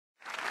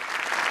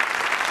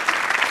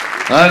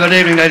Good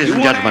evening, ladies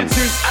and gentlemen. I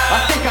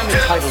think I'm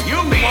entitled. You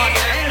want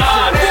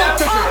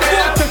answers?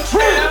 Want the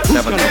truth?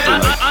 Never know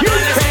too late. You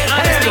can't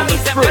handle the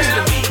truth.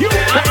 You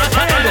can't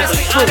handle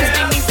the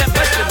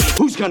truth.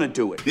 Who's gonna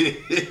do it?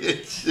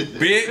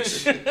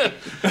 Bitch.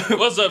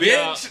 What's up,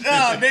 y'all? Bitch.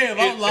 Oh, damn,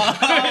 I'm lost.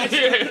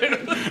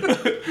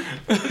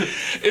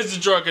 It's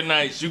the Drunken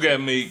Nights. You got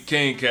me,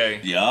 King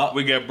K. Yeah.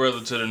 We got Brother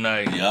to the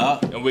Night. Yeah.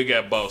 And we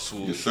got Boss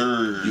Swoop. Yes,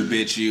 sir. You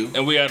bitch you.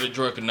 And we are the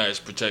Drunken Nights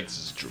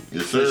Protectors Truth.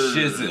 Yes, For sir.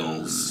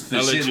 shizzles. For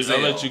I'll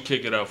shizzle. let you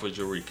kick it off with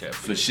your recap.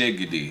 For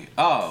shiggity.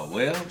 Oh,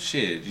 well,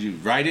 shit. You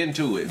right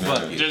into it.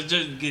 Fuck it.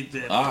 Just get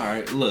that. All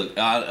right. Look,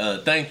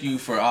 thank you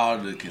for all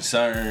the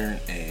concern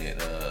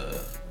and,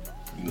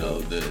 you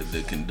know, the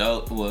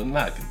well,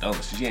 not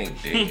condolences. She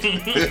ain't dead.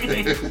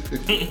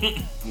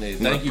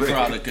 Thank you for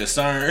all the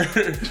concern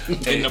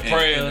and the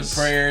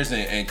prayers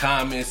and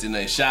comments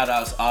and shout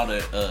outs all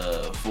the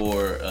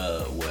for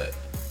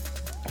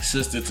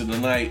Sister to the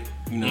Night.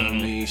 You know what I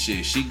mean?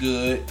 Shit, she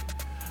good.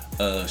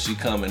 She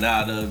coming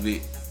out of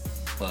it.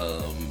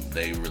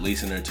 They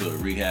releasing her to a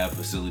rehab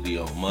facility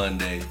on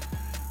Monday.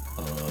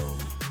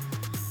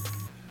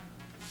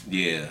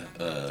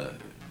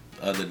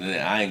 Other than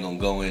that, I ain't gonna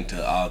go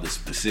into all the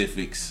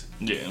specifics.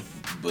 Yeah.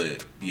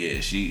 But yeah,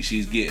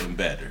 she's getting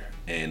better,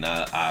 and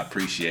I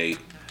appreciate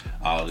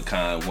all the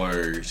kind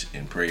words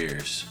and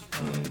prayers.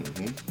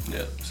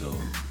 Yeah. So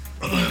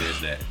there's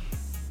that.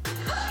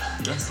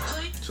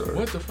 Sorry.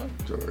 What the fuck?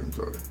 I'm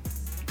sorry.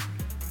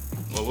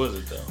 What was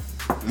it though?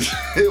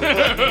 It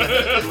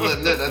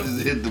wasn't that. I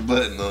just hit the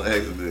button on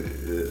accident.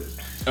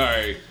 Yeah. All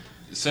right.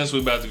 Since we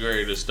about to get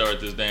ready to start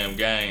this damn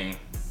game,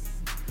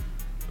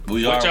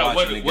 We are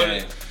watching the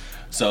game.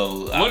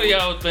 So what do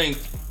y'all think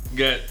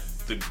got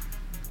the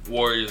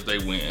Warriors they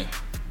win?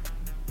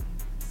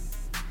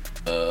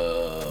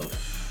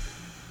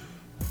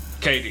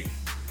 KD.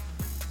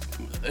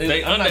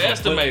 They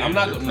underestimated. I'm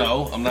not gonna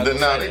They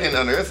say didn't that.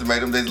 underestimate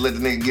them. They just let the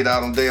nigga get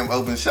out on damn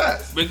open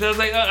shots. Because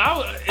it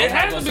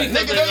has to be.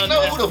 Nigga, they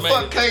know who the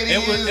fuck KD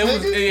is,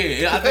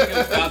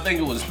 nigga. I think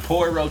it was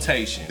poor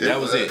rotation.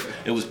 That was it.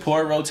 It was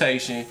poor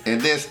rotation.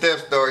 And then Steph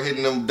started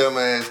hitting them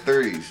dumbass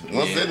threes.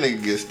 Once that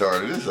nigga get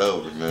started, it's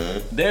over,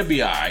 man. They'll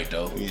be all right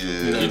though.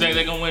 Yeah. You think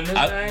they're gonna win this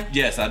game?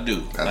 Yes, I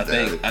do. I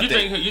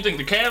think You think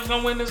the Cavs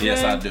gonna win this game?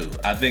 Yes, I do.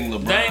 I think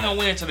LeBron. They ain't gonna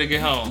win till they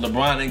get home.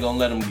 LeBron ain't gonna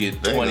let them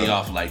get They 20 gonna-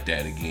 off like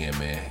that again,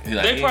 man.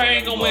 They probably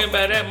ain't gonna win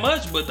by that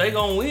much, but they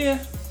gonna win.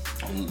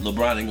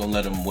 LeBron ain't gonna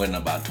let them win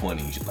about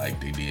 20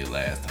 like they did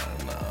last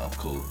time. Nah, I'm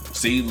cool.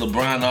 See,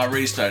 LeBron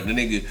already started. The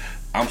nigga,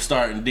 I'm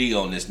starting D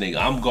on this nigga.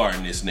 I'm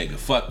guarding this nigga.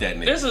 Fuck that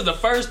nigga. This is the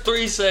first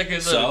 3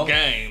 seconds of the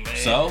game, man.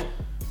 So,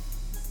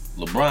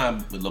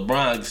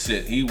 LeBron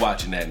said he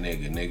watching that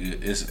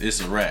nigga.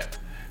 It's a wrap.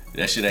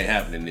 That shit ain't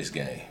happening in this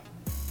game.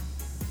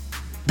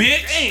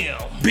 Bitch! Damn!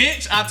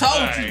 Bitch, I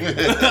told you.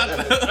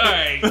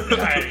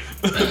 Alright.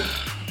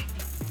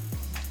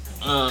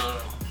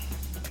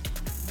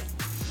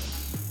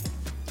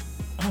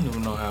 I don't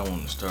even know how I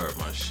want to start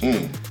my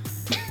shit.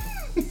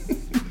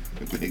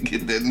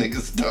 Get that nigga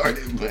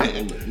started,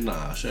 man.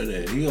 Nah, shut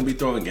that. He gonna be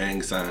throwing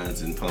gang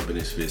signs and pumping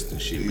his fist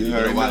and shit. You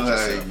already know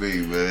how he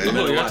be, man. You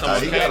better watch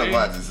He yourself. gotta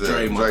watch himself.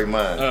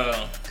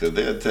 Draymond. Cause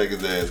they'll take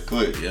his ass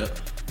quick. Yep.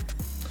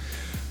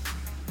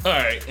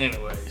 Alright,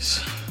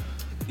 anyways.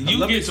 You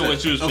Let me get to say-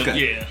 what you was okay.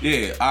 finna,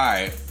 Yeah,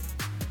 alright.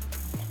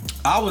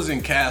 I was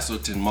in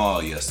Castleton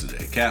Mall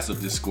yesterday.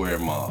 Castleton Square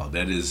Mall.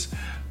 That is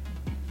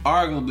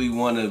arguably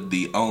one of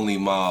the only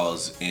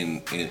malls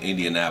in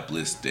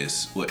Indianapolis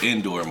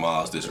indoor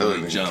malls that's Other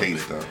really than jumping.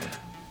 Keystone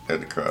at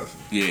the crossing.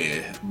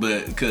 Yeah,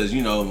 but because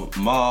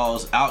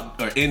malls,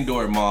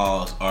 indoor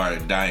malls are a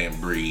dying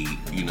breed.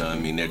 You know what I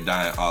mean? They're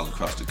dying all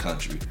across the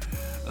country.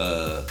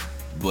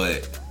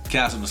 But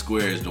Castleton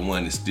Square is the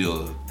one that's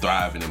still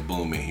thriving and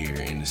booming here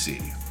in the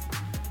city.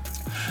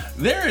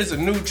 There is a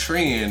new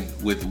trend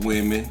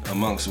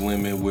amongst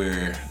women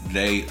where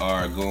they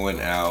are going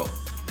out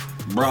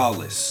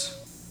braless.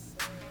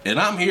 And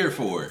I'm here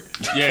for it.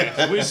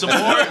 Yeah, we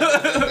support.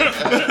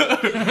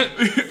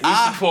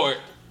 Support.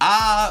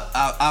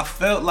 I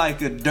felt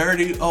like a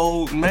dirty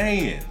old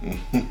man.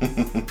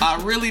 I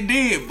really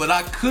did, but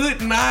I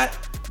could not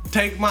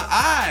take my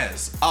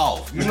eyes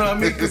off. You know what I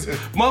mean? Because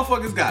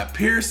motherfuckers got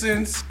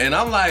piercings, and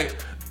I'm like,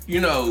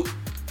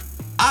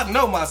 I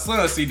know my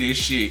son see this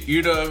shit.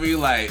 You know what I mean?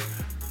 Like,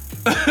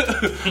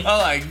 I'm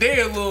like,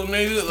 damn, little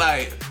nigga,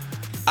 like,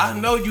 I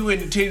know you in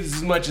the titties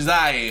as much as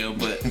I am,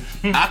 but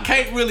I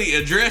can't really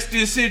address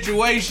this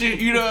situation.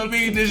 You know what I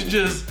mean?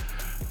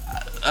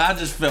 I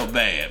just felt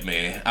bad,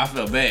 man. I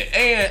felt bad.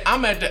 And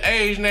I'm at the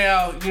age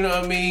now, you know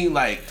what I mean?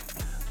 Like,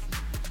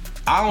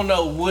 I don't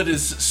know what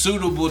is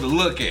suitable to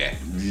look at.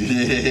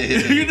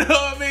 Yeah. You know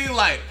what I mean?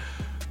 Like,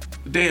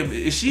 damn,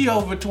 is she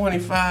over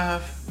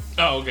 25?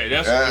 Oh, okay,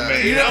 that's what you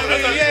mean. You know what I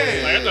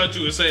mean? I thought thought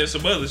you were saying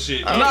some other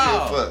shit. I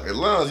don't give a fuck. As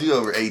long as you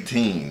over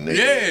 18, nigga.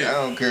 Yeah. I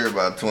don't care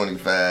about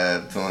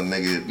 25, 20,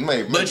 nigga.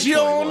 Maybe But you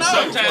don't 21.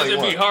 know. Sometimes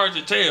it be hard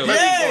to tell. Maybe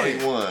Yeah.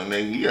 21,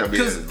 nigga. You gotta be.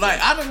 Cause like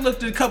I done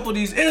looked at a couple of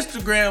these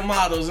Instagram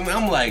models and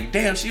I'm like,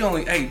 damn, she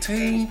only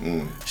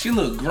 18. She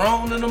look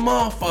grown in a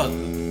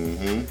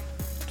motherfucker.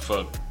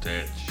 Fuck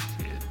that shit.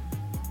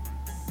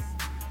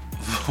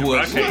 What?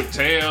 I can't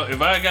tell.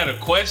 If I got a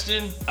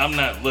question, I'm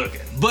not looking.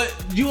 But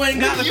you ain't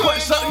got You a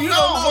ain't question. You know.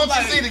 don't know. Once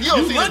Like, you see the- you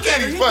don't see the look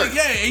at her, titties you first.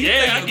 think, and you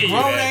Yeah, I think a get you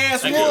grown that.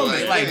 ass I get you woman.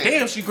 that. Like, Yeah.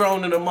 damn, she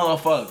grown in a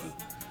motherfucker.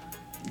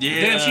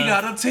 Yeah. Damn, she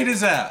got her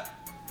titties out.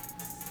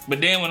 But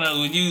then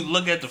when you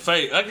look at the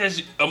face, I guess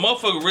a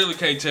motherfucker really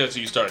can't tell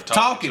till you start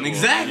talking. to him.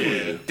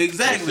 Exactly.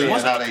 Exactly. See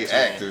Once how they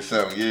act or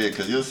something, yeah,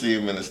 because you'll see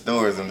them in the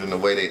stores and then the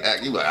way they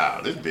act, you like,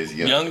 oh, this bitch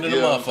young. young than a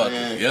You know what I'm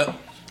motherfucker. saying? Yep.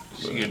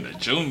 She in the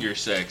junior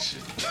section.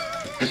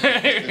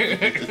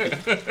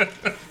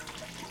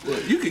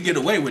 You could get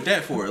away with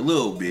that for a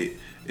little bit.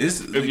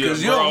 It's you're a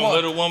because you don't grown want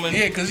little woman?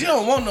 Yeah, because you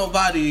don't want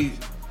nobody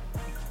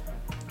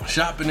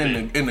shopping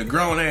in the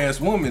grown ass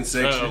woman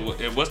section.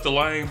 What's the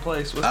lane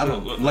place? What's I the,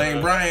 don't.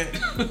 Lane Bryant.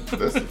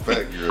 That's a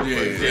fact, girl. Yeah,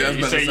 place. yeah. I was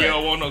You about say to you say.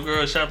 don't want no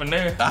girl shopping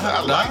there?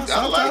 I like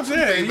Sometimes, some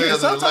yeah, females in the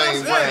sometimes,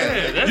 Lane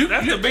yeah. Bryant.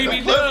 That's the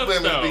BB Plus Dub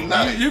women be stuff.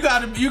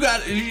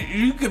 nice.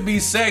 You could be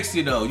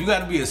sexy though. You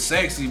gotta be a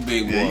sexy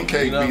big woman. Yeah, you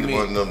can't know be what I mean?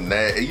 one of them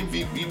nasty.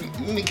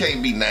 You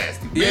can't be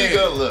nasty. Yeah. Big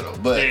or little,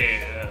 but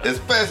Yeah.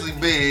 especially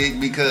big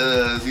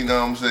because, you know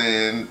what I'm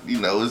saying,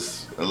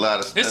 it's a lot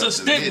of stuff. It's a that's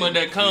stigma hidden.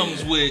 that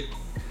comes with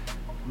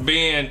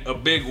being a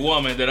big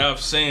woman that I've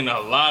seen a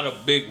lot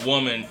of big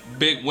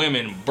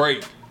women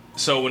break.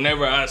 So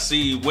whenever I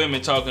see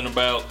women talking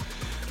about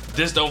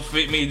this don't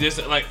fit me,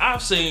 this like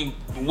I've seen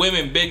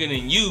women bigger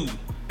than you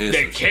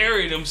that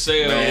carry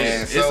themselves.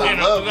 Man, so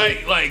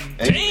lovely. like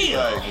And you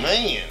damn. like,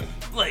 man.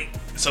 Like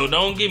so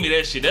don't give me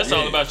that shit. That's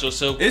all about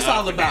yourself. It's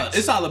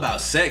all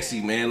about sexy,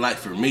 man. Like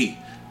for me,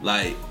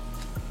 like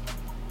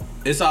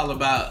it's all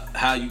about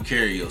how you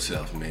carry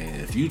yourself, man.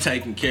 If you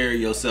taking care of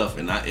yourself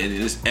and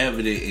it's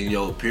evident in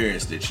your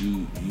appearance that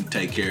you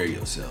take care of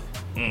yourself,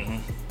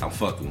 I'm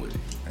fucking with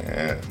it.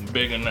 Yeah.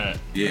 Big or not.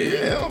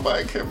 Yeah,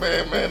 nobody care,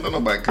 man. Don't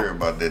nobody care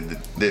about this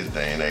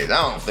day and age.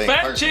 I don't think.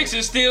 Fat personally. chicks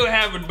is still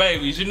having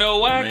babies. You know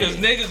why? Because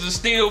Man. niggas are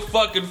still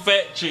fucking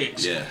fat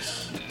chicks.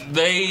 Yes.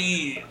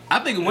 I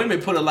think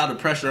women put a lot of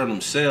pressure on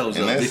themselves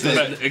And though, that's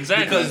because, it.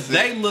 Exactly. because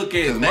they look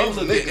at 'Cause most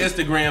niggas-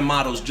 Instagram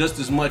models just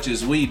as much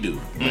as we do,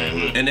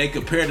 Mhm. and they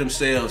compare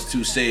themselves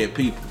to said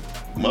people.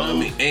 You know what I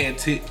mean? And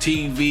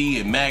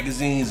TV and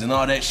magazines and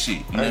all that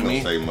shit. You know I ain't what I gonna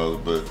mean? say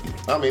most, but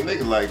I mean,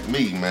 niggas like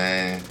me,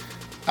 man,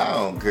 I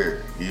don't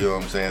care. You know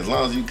what I'm saying? As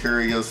long as you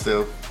carry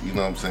yourself, you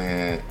know what I'm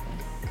saying?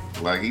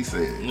 Like he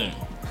said. Yeah.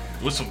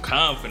 With some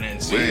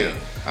confidence. Yeah. Yeah.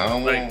 I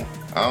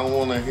don't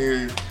want to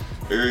hear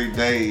every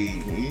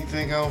day. You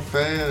think I'm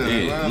fat?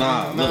 Yeah,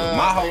 nah, look,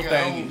 my whole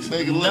thing is-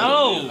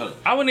 No,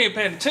 I wasn't even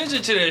paying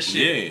attention to that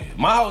shit. Yeah.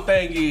 My whole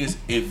thing is,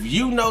 if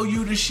you know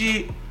you the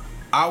shit,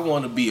 I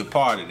want to be a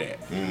part of that.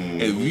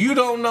 If you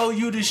don't know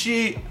you the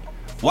shit,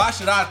 why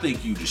should I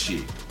think you the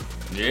shit?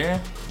 Yeah.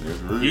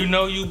 You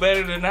know you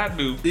better than I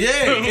do.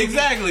 Yeah,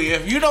 exactly.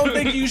 If you don't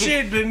think you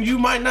shit, then you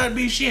might not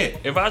be shit.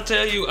 If I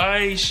tell you I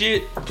ain't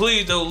shit,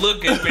 please don't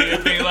look at me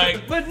and be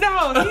like, but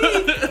no,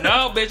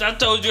 no, bitch, I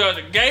told you out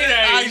the gate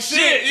I ain't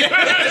shit.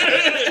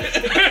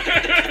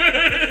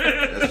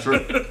 That's true.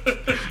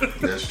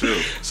 That's true.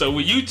 So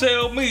when you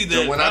tell me that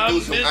So when I I'm do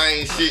some this- I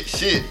ain't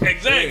shit,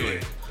 exactly.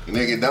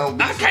 nigga, don't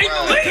be I surprised.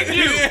 can't believe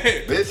you.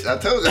 Bitch, I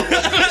told you.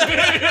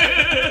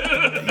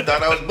 You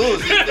thought I was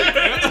bullshit.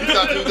 Nigga. You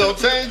thought you was gonna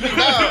change me?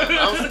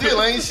 Nah, I'm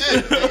still ain't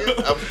shit,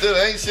 nigga. I'm still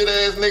ain't shit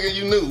ass nigga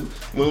you knew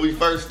when we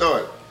first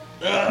started.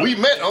 We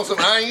met on some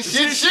I ain't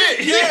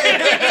shit.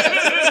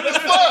 Yeah.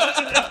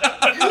 Fuck.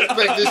 You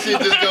expect this shit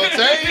just gonna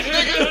change,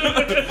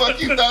 nigga? The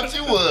fuck you thought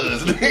you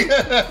was, nigga?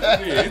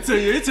 Yeah,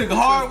 it took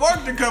hard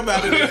work to come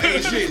out of that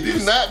ain't shit. You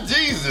not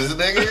Jesus,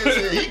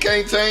 nigga. He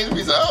can't change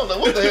me, so I don't know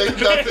what the hell you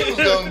thought he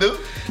was gonna do.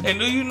 And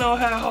do you know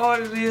how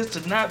hard it is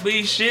to not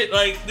be shit?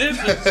 Like, this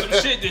is some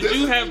shit that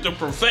you have to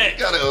perfect.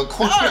 You gotta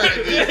acquire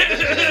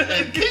it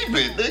and keep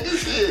it, nigga.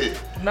 Shit.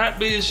 Not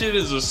being shit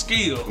is a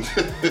skill.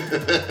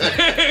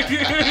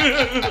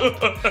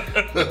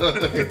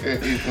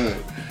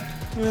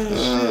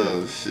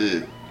 Oh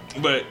shit.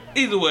 But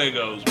either way it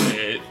goes,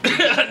 man.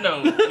 I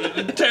know,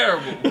 it's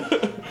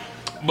terrible.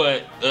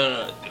 But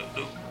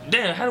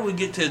damn, how do we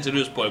get to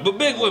this point? But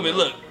big women,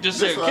 look, just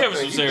say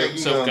Kevin some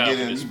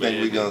self-confidence, You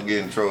think we man. gonna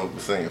get in trouble for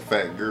saying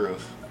fat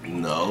girls?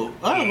 No.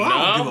 I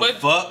don't give a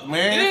fuck,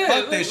 man. Yeah,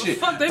 fuck that shit.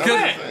 fuck that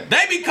Because fat.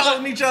 they be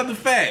calling each other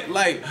fat.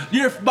 Like,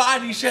 your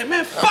body shit,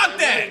 man. Fuck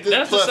that. Just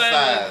That's the plus same-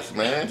 size,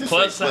 man. Just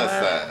plus say plus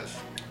size. size.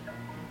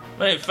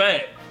 They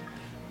fat.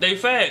 They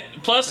fat.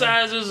 Plus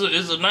size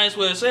is a nice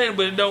way of saying it,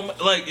 but it don't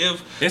like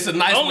if It's a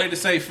nice Only- way to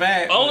say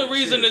fat. only but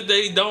reason shit. that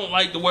they don't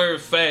like the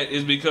word fat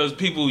is because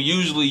people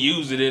usually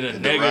use it in a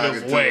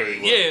negative derogatory way. way.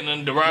 Yeah, in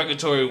a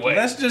derogatory way.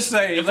 Let's just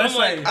say, If let's I'm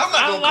like- say, I'm not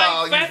I gonna like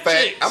call you fat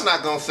fat. chicks. I'm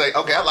not gonna say,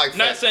 okay, I like fat.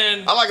 Not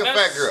saying I like a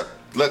that's- fat girl.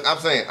 Look, I'm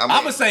saying. I'm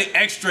gonna say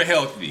extra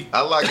healthy.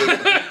 I like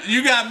it.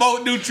 You got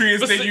more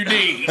nutrients than you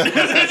need.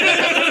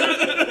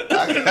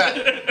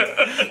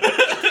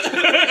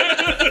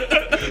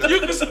 You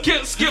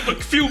can skip a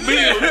few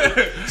meals,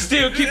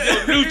 still keep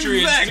your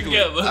nutrients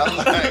together.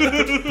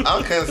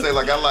 I can't say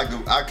like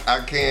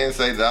I can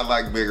say that I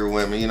like bigger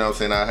women. You know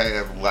what I'm saying? I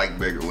have liked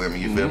bigger women.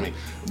 You feel me?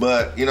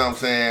 But you know what I'm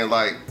saying?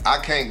 Like I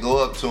can't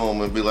go up to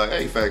them and be like,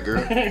 "Hey, fat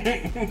girl."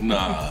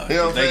 Nah, you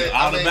know what I'm saying?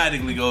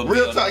 Automatically go.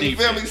 Real talk. You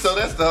feel me? So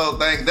that's the whole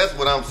thing. That's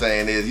what I'm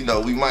saying is, you know,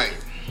 we might,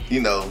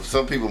 you know,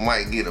 some people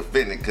might get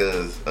offended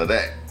because of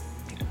that.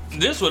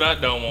 This is what I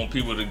don't want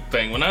people to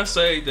think. When I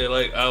say that,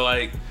 like, I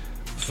like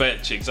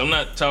fat chicks, I'm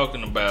not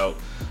talking about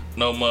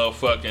no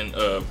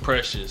motherfucking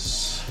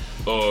Precious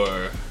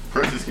or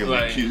Precious can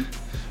like, be cute.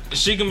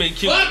 She can be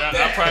cute, but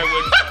I probably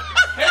wouldn't.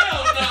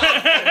 Hell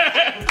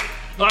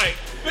no. Like,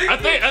 I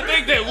think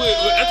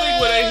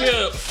when they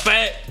hear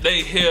fat,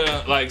 they hear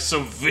like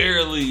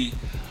severely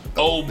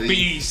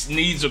obese,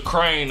 needs a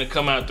crane to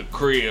come out the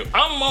crib.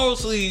 I'm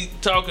mostly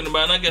talking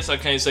about, and I guess I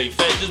can't say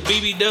fat, just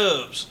BB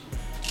dubs.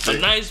 A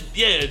nice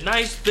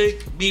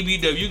thick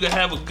BB dub. You can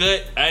have a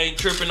gut. I ain't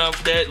tripping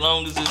off that,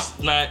 long as it's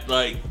not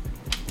like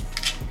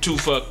too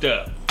fucked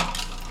up.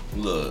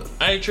 Look,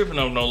 I ain't tripping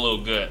off no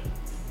little gut.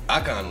 I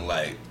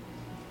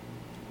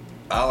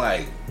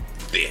like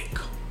thick.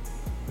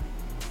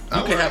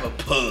 You can have a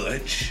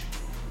punch.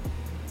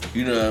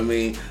 You know what I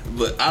mean?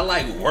 But I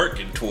like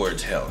working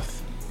towards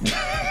health. You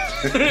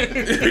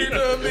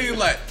know what I mean?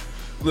 Like,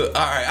 look,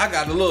 all right, I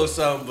got a little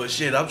something, but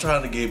shit, I'm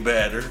trying to get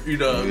better. You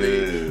know what I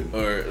mean?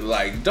 Or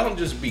like, don't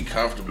just be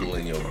comfortable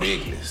in your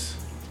bigness.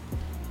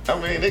 I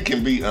mean, it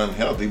can be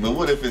unhealthy, but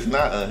what if it's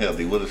not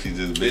unhealthy? What if she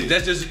just big?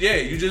 That's just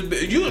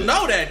you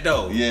know that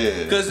though.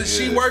 Yeah. Because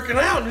she working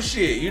out and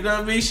shit. You know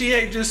what I mean? She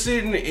ain't just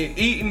sitting and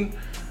eating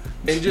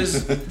and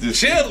just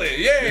chilling.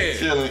 Yeah.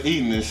 Chilling,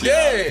 eating and shit.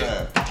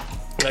 Yeah.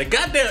 Like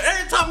goddamn,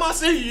 every time I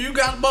see you, you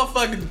got a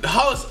motherfucking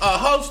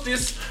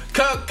hostess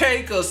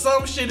cupcake or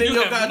some shit in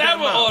your goddamn mouth. You have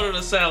never ordered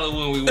a salad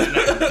when we went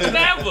out.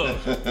 Never.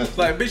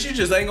 Like, bitch, you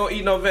just ain't gonna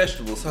eat no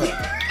vegetables, huh?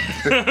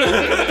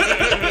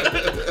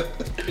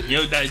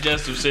 Your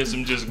digestive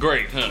system just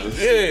great, huh?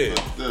 Yeah.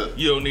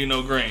 You don't need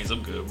no grains.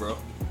 I'm good, bro.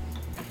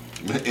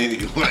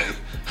 Anyway,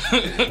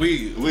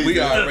 we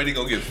already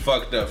gonna get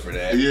fucked up for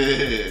that.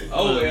 Yeah.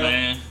 Oh Look, yeah.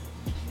 man.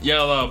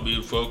 Y'all all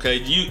beautiful, okay?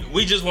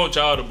 We just want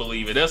y'all to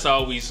believe it. That's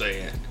all we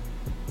saying.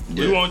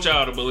 Yeah. We want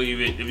y'all to believe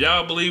it. If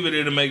y'all believe it,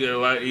 it'll make it a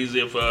lot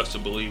easier for us to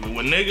believe it.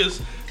 When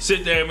niggas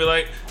sit there and be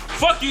like,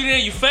 fuck you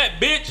then, you fat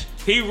bitch.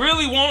 He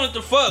really wanted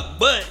to fuck,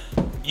 but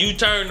you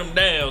turned him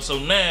down, so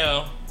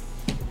now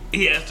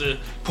he has to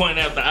point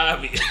out the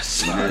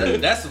obvious.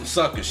 That's some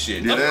sucker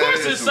shit. Yeah, Of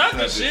course it's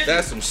sucker shit.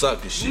 That's some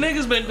sucker shit.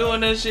 Niggas been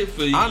doing that shit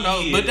for years. I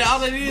know, but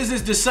all it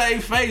is the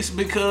same face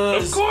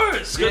because. Of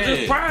course, because Yeah.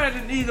 his pride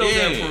and ego got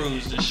Yeah.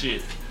 bruised and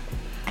shit.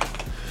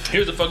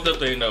 Here's the fucked up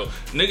thing though.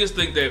 Niggas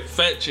think that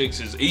fat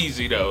chicks is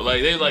easy though.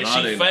 Like they like, Nah,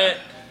 she they fat,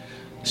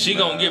 she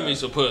gonna give me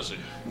some pussy.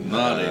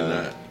 No, they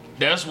not.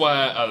 That's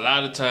why a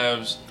lot of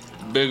times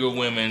bigger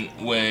women,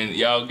 when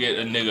y'all get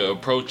a nigga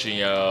approaching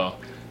y'all,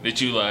 that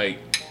you like,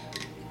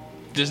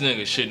 this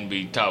nigga shouldn't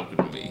be talking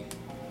to me.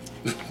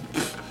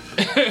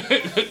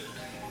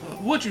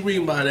 What you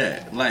mean by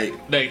that? Like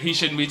he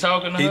shouldn't be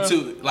talking to her.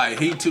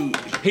 He He too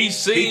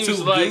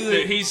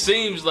good?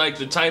 seems like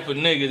the type of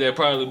nigga that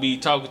probably be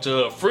talking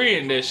to her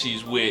friend that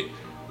she's with,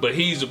 but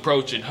he's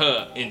approaching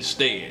her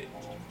instead.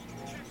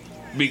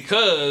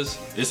 Because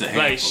It's a like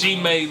handful. she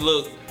may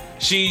look,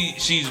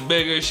 she's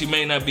bigger, she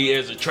may not be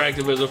as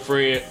attractive as a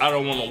friend. I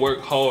don't want to work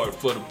hard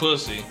for the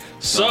pussy,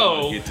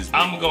 so get this big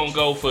I'm gonna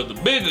go for the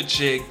bigger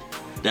chick.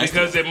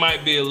 Because it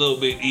might be a little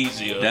bit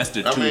easier. That's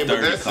the I mean, but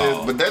 230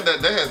 call. but that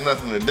has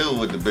nothing to do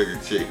with the bigger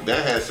chick.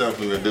 That has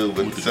something to do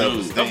with the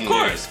self-esteem. Of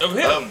course, of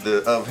him.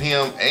 Of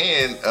him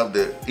and of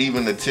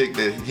even the chick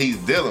that he's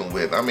dealing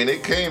with. I mean,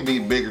 it can be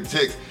bigger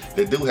chicks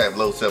that do have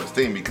low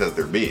self-esteem because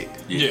they're big.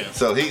 Yeah.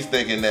 So he's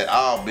thinking that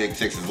all big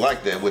chicks is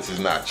like that, which is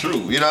not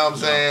true. You know what I'm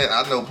saying?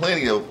 I know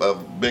plenty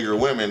of bigger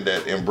women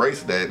that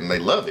embrace that and they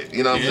love it.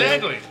 You know what I'm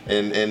saying? Exactly.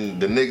 And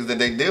the niggas that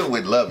they deal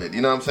with love it. You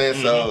know what I'm saying?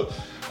 So,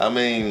 I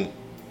mean,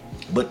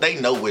 but they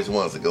know which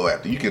ones to go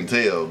after. You can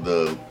tell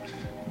the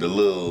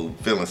little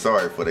feeling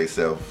sorry for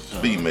themselves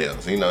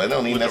females. You know, it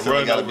don't even With the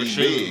necessarily gotta run-over be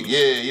shoes. big.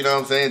 Yeah, you know what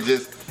I'm saying?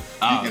 Just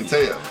you can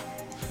tell.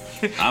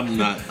 I'm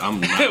not.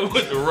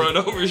 With the run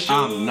over shoes.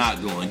 I'm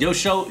not going. Your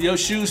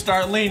shoes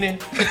start leaning.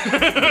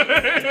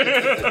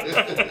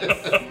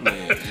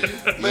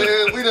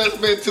 Man, we done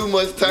spent too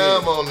much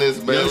time on this,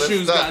 man. Your Let's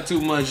shoes stop. got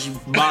too much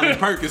Molly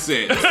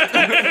Percocet.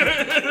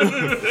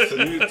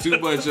 Too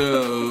much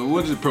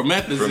what is it,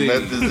 promethazine?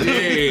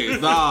 Promethazine. Yeah,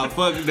 nah,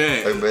 fuck Hey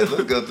that. man,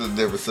 let's go to a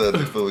different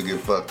subject before we get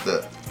fucked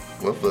up.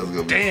 What fuck's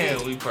gonna be?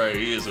 Damn, we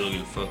probably is gonna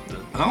get fucked up.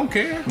 I don't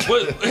care.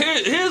 But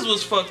here's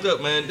what's fucked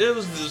up, man. There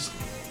was this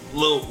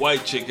little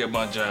white chick at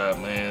my job,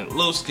 man.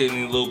 Little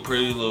skinny, little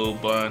pretty, little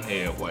blonde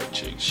haired white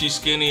chick. She's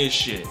skinny as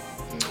shit.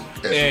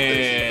 That's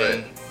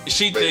And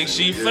she thinks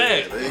she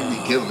fat. They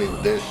be killing me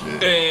with that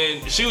shit.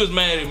 And she was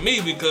mad at me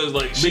because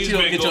like Bitch, you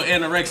don't get your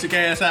anorexic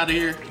ass out of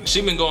here.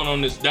 She been going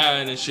on this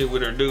diet and shit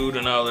with her dude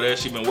and all of that.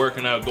 She been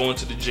working out, going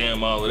to the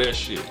gym, all of that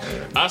shit.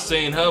 I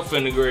seen her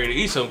finna grade to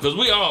eat something because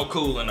we all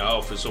cool in the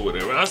office or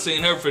whatever. I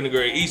seen her finna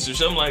grade to eat some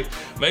shit. I'm like,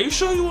 man, you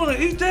sure you want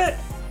to eat that?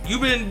 You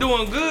been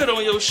doing good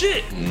on your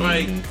shit.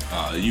 Like,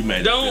 You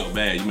made her feel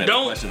bad. You made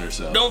her question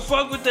herself. Don't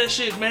fuck with that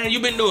shit, man. You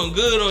been doing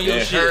good on your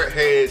In shit. her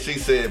head, she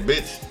said,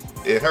 bitch.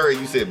 In her,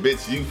 you said,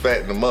 bitch, you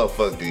fat in the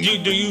motherfucker. Do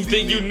you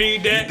think you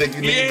need that? You think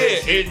you need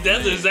that shit?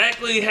 That's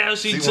exactly how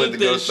she took went to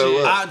go that throw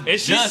shit. up.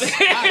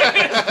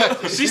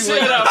 And she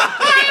said,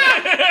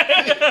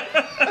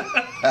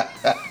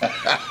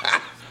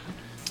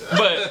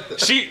 but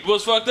she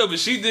was fucked up, but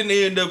she didn't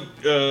end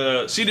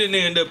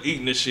up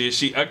eating the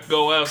shit. I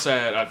go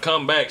outside, I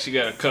come back, she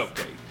got a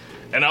cupcake.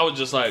 And I was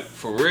just like,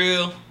 for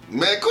real?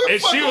 Man, quit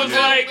And fucking she was with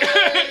like,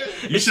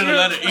 that, You should have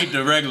let her eat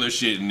the regular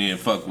shit and then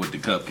fuck with the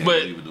cupcake.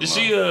 but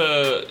she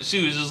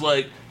was just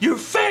like, you're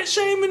fat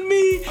shaming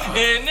me.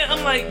 And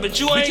I'm like, but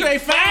you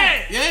ain't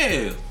fat.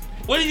 Yeah.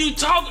 What are you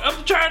talking?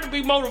 I'm trying to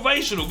be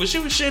motivational, but she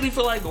was shitty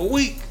for like a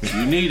week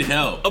You need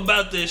help.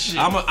 about this shit.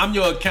 I'm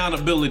your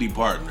accountability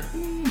partner.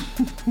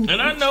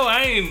 And I know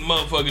I ain't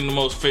motherfucking the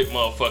most fit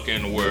motherfucker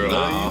in the world.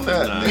 No, you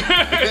not,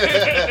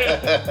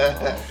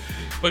 nigga.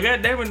 But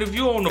goddamn it, if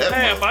you on the That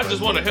path, I just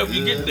want to motherfucker help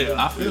you get there.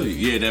 I feel you.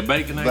 Yeah, that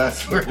bacon ain't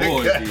That's where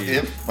boy, they got yeah.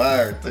 it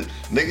fired.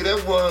 Nigga,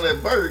 that one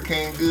at Burger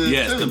King good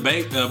Yes, too. the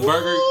burger,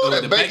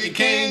 That the Bacon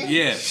King.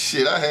 Yeah.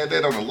 Shit, I had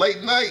that on a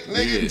late night,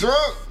 nigga, Yeah.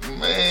 drunk,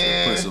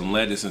 man. Put some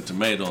lettuce and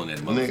tomato on that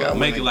Nigga, motherfucker.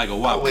 Make it like a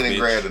Whopper, I went and bitch.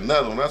 grabbed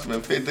another one. I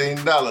spent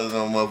 $15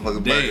 on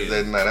motherfucking burgers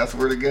that night. I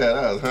swear to God,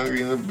 I was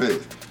hungry in a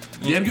bitch.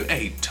 Yeah, you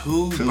ate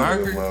two Two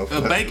burgers,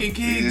 motherfuckers. Bacon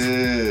Kings.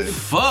 Yeah.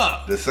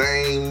 Fuck. The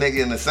same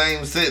nigga in the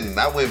same sitting.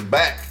 I went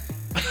back.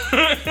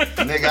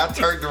 Nigga, I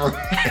turned around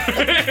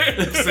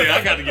Say,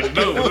 I gotta get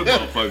another one,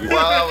 motherfucker.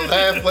 while I was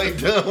halfway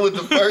done with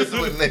the first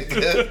one,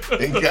 nigga,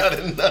 and got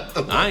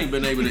another one. I ain't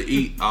been able to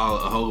eat a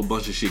whole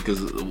bunch of shit because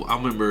I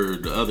remember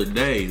the other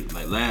day,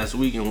 like last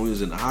weekend when we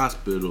was in the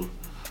hospital,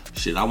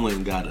 shit, I went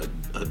and got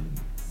a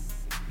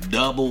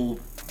double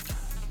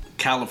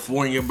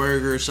California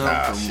burger or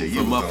something Shit,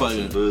 you from was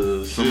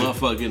on some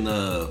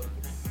motherfucking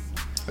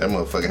that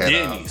motherfucker had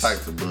Denny's. all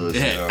types of bullshit.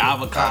 It had on it.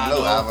 avocado, I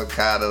know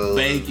avocado,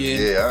 bacon,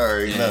 Yeah, I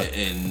already know.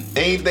 and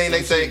Anything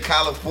they say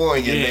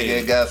California,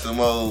 Yeah. nigga, got some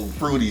old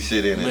fruity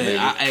shit in it, man,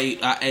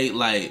 nigga. I ate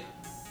like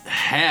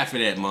half of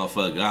that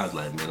motherfucker. I was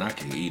like, man, I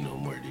can't eat no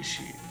more of this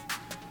shit.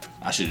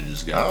 I should have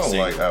just got I don't sick.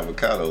 like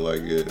avocado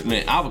like it.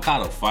 Man,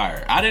 avocado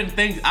fire. I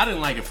didn't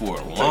like it for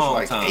a long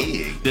like time.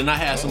 egg. Then I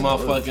had some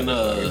motherfucking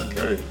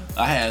Okay.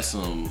 I had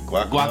some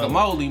Guacamole.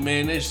 guacamole,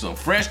 man. There's some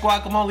fresh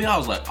guacamole. I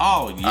was like,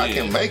 oh yeah. I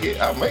can make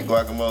it. I make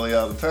guacamole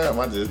all the time.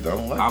 I just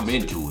don't like I'm it.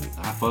 into it.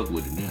 I fuck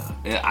with it now.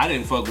 And I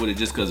didn't fuck with it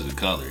just because of the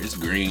color. It's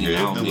green. I Yeah,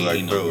 don't it do need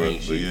like no throw green up,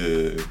 but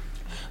shit. yeah.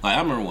 Like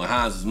I remember when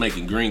Heinz was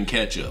making green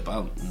ketchup.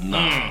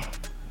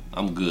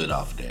 I'm good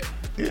off that.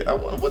 Yeah,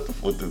 what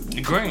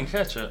the Green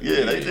ketchup.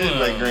 Yeah, they did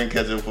make green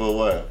ketchup for a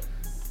while.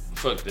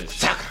 Fuck that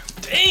shit.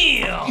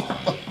 Damn.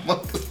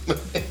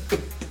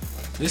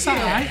 It's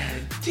alright.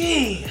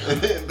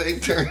 Damn. They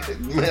turned,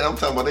 man, I'm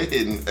talking about they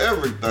hitting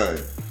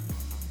everything.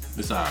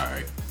 It's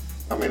alright.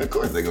 I mean, of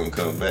course they're gonna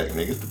come back,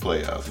 nigga. It's the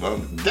playoffs. But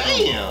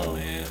Damn, damn.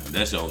 man.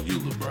 That's on you,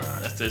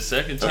 LeBron. That's the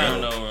second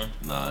time over.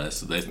 Nah, that's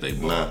they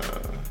Nah.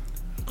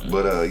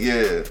 But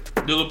yeah.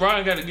 Do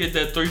LeBron got to get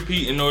that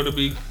 3-peat in order to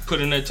be put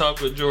in that talk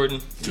with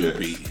Jordan?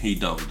 Two-peat. He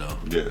don't though.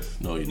 Yes.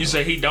 No, You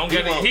say he don't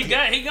get it? He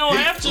gonna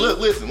have to. Look,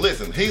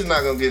 listen. He's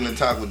not gonna get in the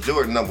talk with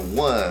Jordan. Number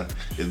one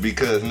is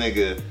because,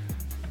 nigga,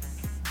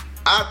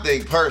 I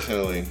think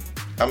personally,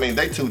 I mean,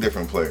 they two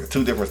different players,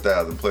 two different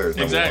styles of players.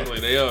 Number Exactly,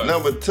 one. they are.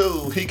 Number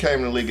two, he came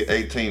in the league at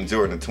 18,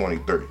 Jordan at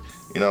 23.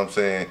 You know what I'm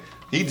saying?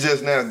 He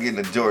just now getting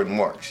the Jordan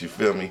marks. You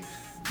feel me?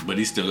 But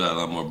he still got a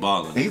lot more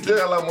balling. He still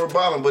got a lot more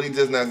balling, but he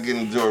just not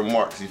getting the Jordan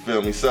marks. You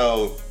feel me?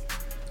 So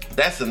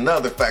that's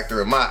another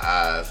factor in my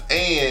eyes.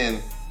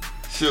 And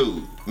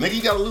shoot, nigga,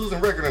 you got a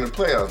losing record in the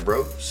playoffs,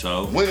 bro.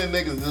 So Winning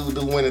niggas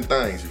do winning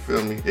things. You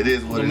feel me? It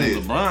is what I it mean,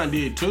 is. LeBron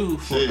did too.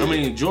 Yeah. I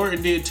mean,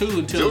 Jordan did too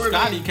until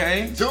Scotty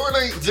came.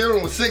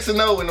 Jordan was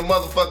 6-0 in the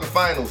motherfucking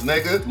finals,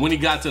 nigga. When he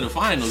got to the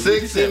finals, 6-0.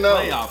 he said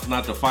playoffs,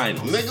 not the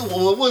finals.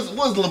 Nigga, what's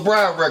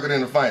LeBron record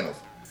in the finals?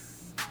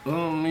 I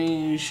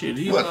mean, shit.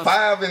 He What, was,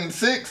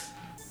 5-6?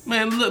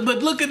 Man,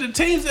 look at the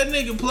teams that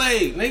nigga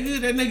played.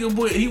 That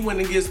nigga he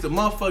went against the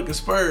motherfucking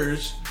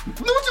Spurs. What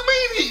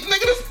you mean?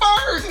 Nigga, the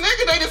Spurs.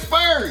 Nigga, they the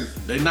Spurs.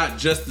 They not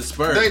just the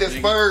Spurs. They the nigga.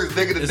 Spurs,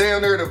 nigga. The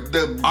down there,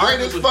 the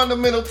greatest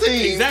fundamental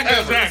team. Exactly.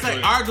 ever.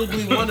 I was gonna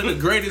say, arguably one of the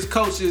greatest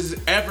coaches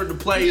ever to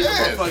play in a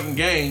Yes. motherfucking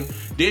game.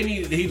 Then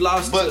he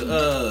lost But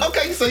to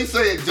okay, so you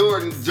said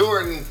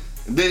Jordan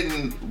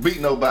didn't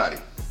beat nobody.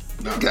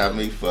 You got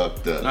me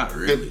fucked up. Not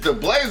really. The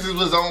Blazers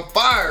was on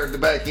fire at the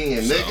back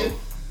end, nigga.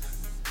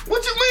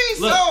 What you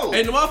mean Look, so?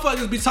 and the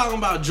motherfuckers be talking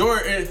about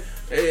Jordan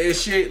and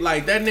shit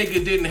like that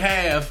nigga didn't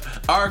have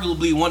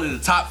arguably one of the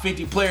top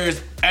 50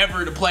 players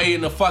ever to play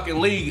in the fucking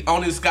league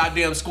on his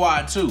goddamn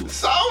squad too.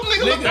 So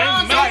nigga,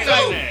 LeBron like too.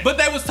 that. But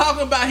they was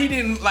talking about he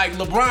didn't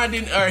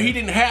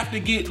have to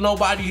get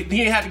nobody. He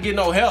didn't have to get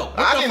no help. What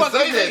I the didn't fuck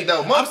say you that, mean?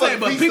 though. I'm saying,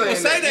 but Motherfuckers be people saying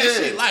say that, that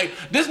yeah. shit. Like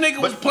this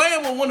nigga was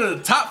playing with one of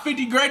the top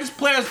 50 greatest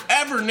players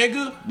ever,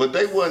 nigga. But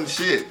they wasn't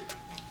shit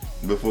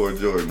before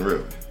Jordan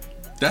really.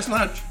 That's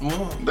not.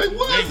 Well, They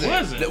wasn't. It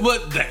wasn't.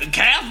 but the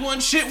Cavs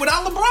wasn't shit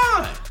without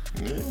LeBron.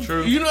 Yeah.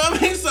 True. You know what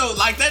I mean? So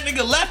like that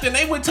nigga left and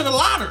they went to the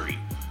lottery.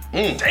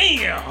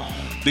 Damn.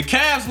 The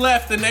Cavs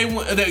left and they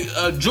went.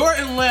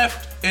 Jordan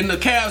left and the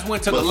Cavs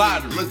went to the But see,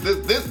 lottery. look,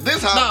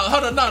 this how. No,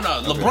 hold on,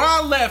 no.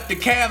 LeBron left, the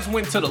Cavs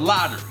went to the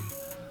lottery.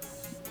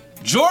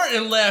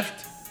 Jordan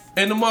left,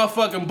 and the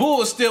motherfucking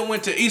Bulls still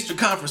went to Eastern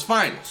Conference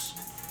Finals.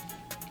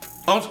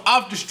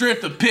 Off the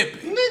strength of Pippen.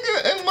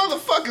 Nigga, and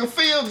motherfucking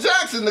Phil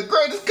Jackson, the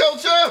greatest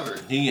coach ever.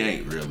 He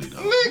ain't really though.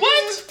 Nigga.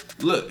 What?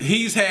 Look,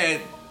 he's had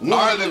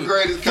One of the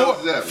greatest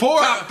coaches ever.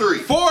 Top three.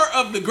 Four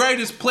of the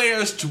greatest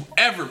players to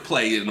ever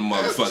play in the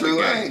That's motherfucking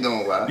true. I game. ain't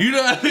gonna lie. You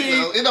know what I mean?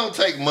 You know, it don't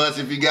take much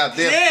if you got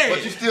them, Yeah.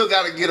 but you still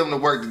gotta get them to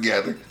work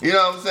together. You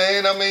know what I'm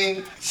saying? I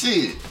mean,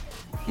 shit.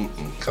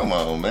 Come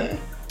on, man.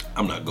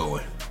 I'm not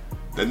going.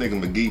 That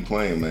nigga McGee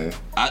playing, man.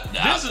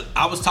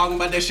 I was talking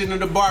about that shit in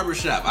the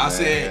barbershop. I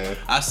said,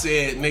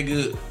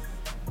 nigga,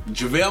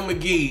 JaVale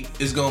McGee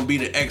is gonna be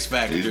the X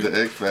Factor. He's the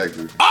X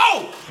Factor.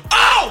 Oh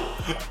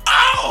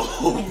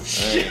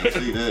shit! I ain't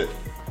see that.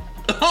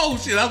 Oh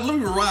shit! Let me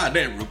rewind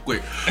that real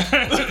quick.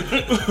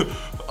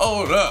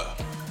 Hold up.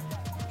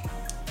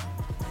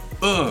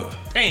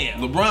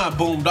 Damn. LeBron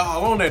boomed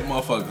all on that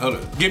motherfucker. Hold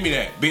up. Give me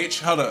that, bitch.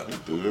 Hold up.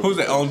 Who's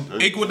that? On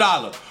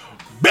Iguodala.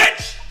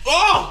 Bitch!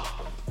 Oh!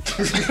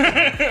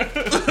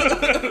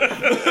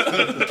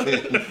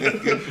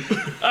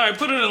 Alright,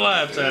 put it in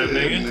live time,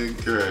 nigga.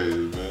 Nigga crazy,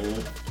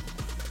 man.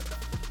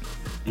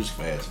 Just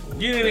fast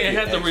forward. You didn't even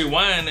have to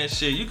rewind that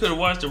shit. You could have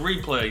watched the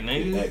replay,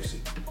 nigga. Exit.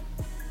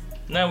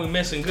 Now we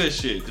missing good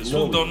shit, cause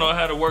No, Swoop don't know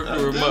how to work the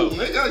Dude, remote.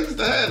 nigga, I used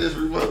to have this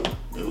remote.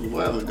 It was a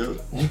while ago.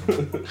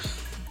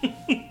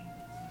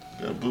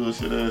 Got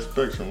bullshit ass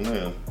Spectrum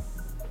now.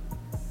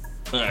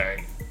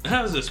 Alright.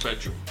 How's this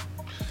Spectrum?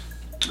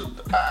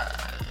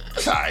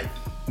 It's alright.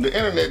 The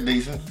internet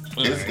decent.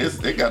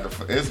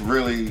 It's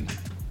really.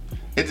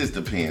 It just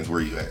depends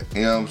where you at.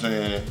 You know what I'm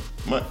saying?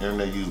 My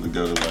internet usually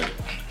go to like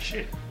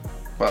Shit.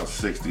 about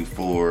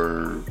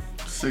 64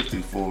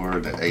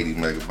 to 80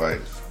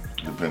 megabytes,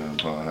 depending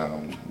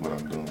upon what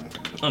I'm doing.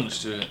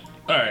 Understood.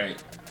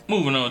 Alright.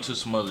 Moving on to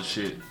some other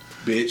shit.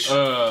 Bitch.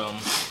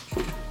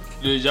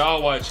 Did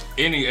y'all watch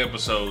any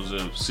episodes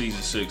of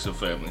season 6 of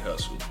Family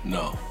Hustle?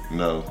 No.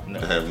 No,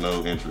 I have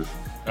no interest.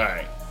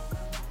 Alright.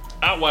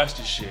 I watched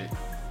this shit.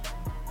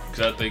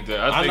 Cause I think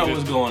I know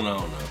what's going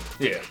on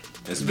though. Yeah.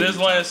 It's This big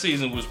last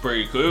season was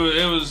pretty cool.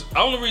 It was the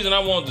only reason I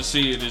wanted to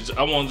see it is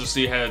I wanted to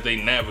see how they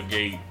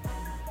navigate,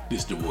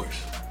 This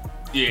divorce.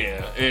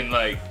 yeah, and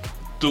like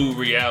through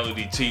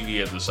reality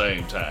TV at the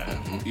same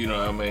time. You know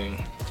what I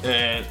mean?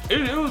 And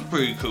it was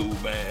pretty cool,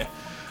 man.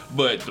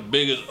 But the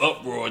biggest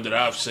uproar that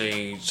I've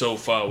seen so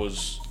far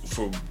was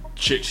from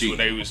chicks when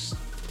they was,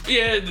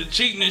 the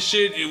cheating and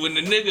shit. When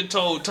the nigga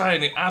told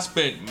Tiny, I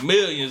spent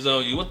millions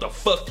on you, what the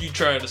fuck you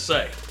trying to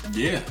say?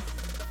 Yeah.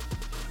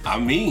 I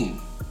mean,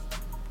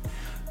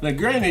 now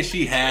granted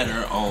she had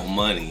her own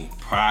money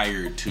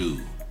prior to,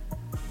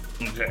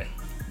 Okay.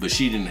 but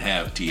she didn't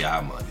have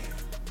T.I. money.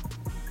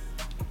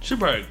 She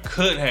probably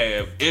could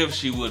have if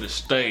she would have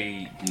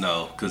stayed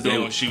No, because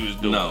doing what she was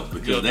doing. No, You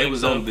because don't they think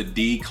was so? on the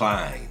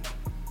decline.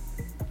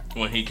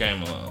 When he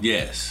came along.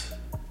 Yes.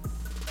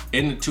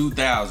 In the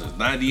 2000s,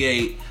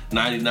 98,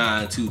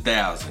 99,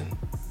 2000.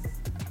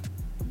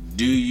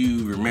 Do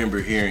you remember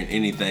hearing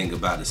anything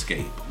about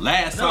Escape?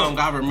 Last song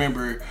I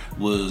remember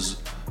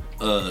was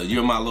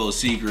You're My Little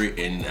Secret,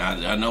 and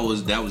I know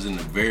that was in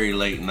the very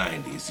late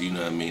 90s, you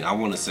know what I mean? I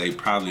want to say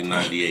probably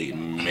 98,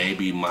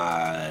 maybe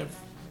I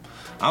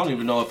don't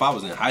even know if I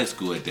was in high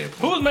school at that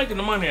Who point. was making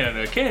the money out of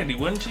that? Candy,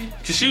 wasn't she?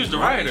 Cause she was the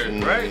writer,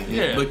 right?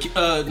 Yeah. But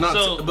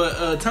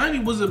Tiny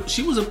was a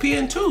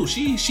PN too.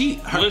 She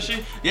Was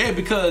she? Yeah,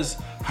 because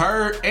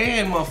her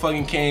and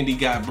motherfucking Candy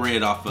got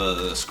bread off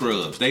of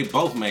Scrubs. They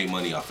both made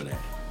money off of that.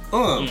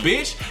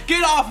 Bitch,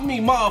 get off me,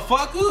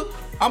 motherfucker.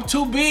 I'm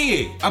too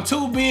big,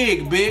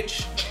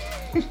 bitch.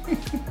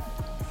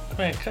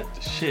 Man, cut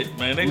the shit,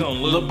 man. They gonna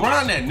lose.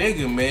 LeBron, that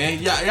nigga, man. I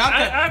give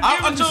I it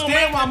to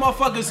understand him, why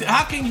motherfuckers.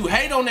 How can you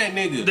hate on that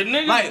nigga? The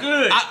nigga's like,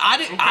 good.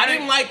 I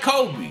didn't like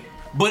Kobe,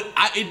 but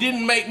it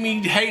didn't make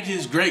me hate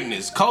his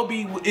greatness.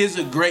 Kobe is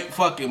a great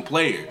fucking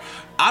player.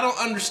 I don't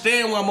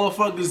understand why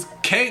motherfuckers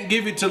can't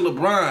give it to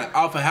LeBron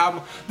off of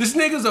how this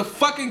nigga's a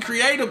fucking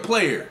creative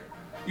player.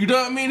 You know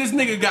what I mean? This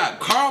nigga got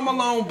Karl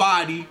Malone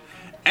body,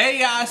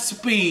 AI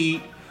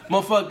speed,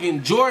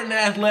 motherfucking Jordan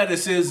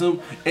athleticism,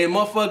 and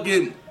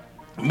motherfucking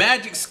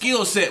Magic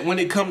skill set when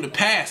it come to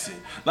passing.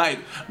 Like,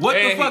 what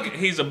the fuck?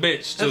 He's a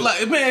bitch, too.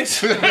 Like, man.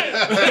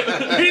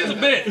 He's a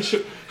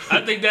bitch.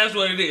 I think that's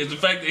what it is. The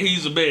fact that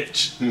he's a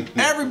bitch.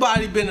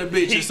 Everybody been a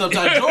bitch at some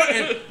time.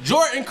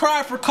 Jordan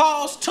cried for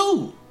calls,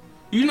 too.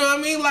 You know what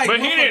I mean? Like, But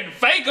he didn't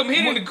fake them. He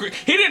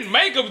didn't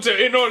make them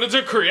in order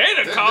to create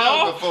a That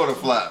call. was before the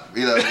flop.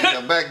 You know,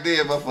 back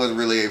then, motherfuckers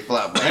really ain't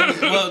flop.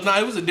 Well, no,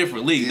 it was a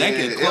different league. Yeah,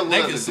 They could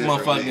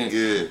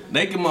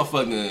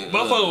motherfucking.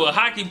 Motherfucker with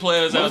hockey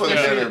players out Motherfuckers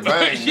there. out there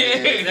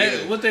banging,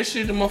 That, what that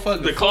shit, the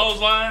motherfucker? The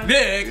clothesline?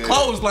 Yeah,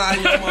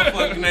 clothesline your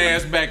motherfucking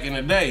ass back in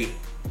the day.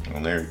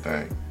 On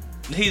everything.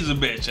 He's a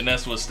bitch, and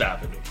that's what's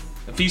stopping him.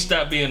 If he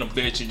stopped being a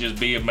bitch and just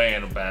be a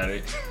man about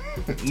it,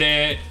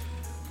 then.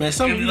 Man,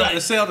 some of you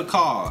gotta sell the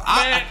car.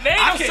 Man, they ain't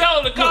gonna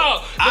sell the car.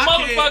 Look, The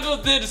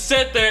motherfucker did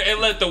sit there and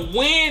let the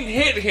wind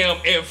hit him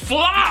and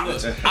flop.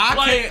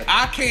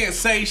 I can't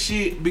say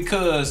shit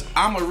because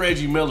I'm a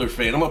Reggie Miller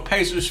fan. I'm a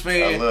Pacers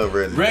fan. I love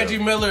Reggie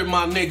Miller,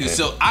 my nigga.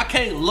 So I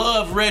can't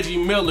love Reggie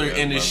Miller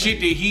and the shit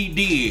that he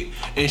did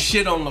and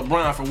shit on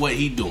LeBron for what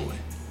he doing.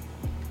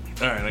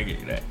 All right, I get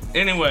you that.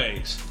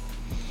 Anyways,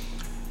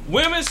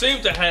 women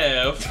seem to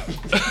have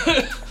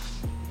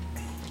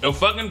a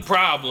fucking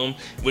problem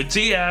with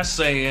T.I.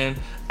 saying,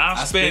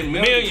 I spent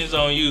millions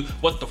on you.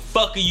 What the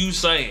fuck are you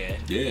saying?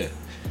 Yeah.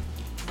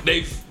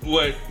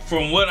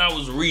 From what I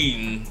was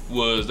reading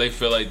was they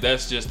feel like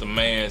that's just a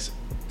man's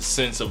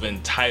sense of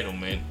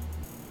entitlement.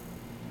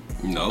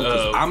 No,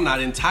 because I'm not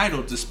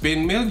entitled to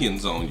spend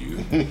millions on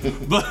you.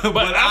 but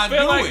I feel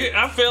do like it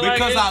I feel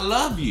because like I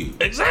love you.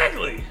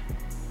 Exactly.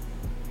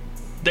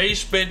 They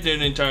spent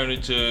it and turned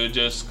it to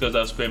just because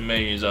I spent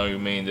millions on you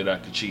mean that I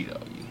could cheat on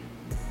you.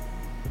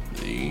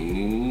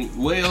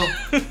 Well,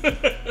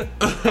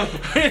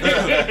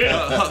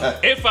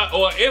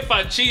 if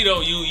I cheat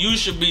on you, you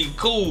should be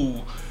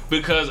cool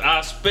because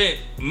I spent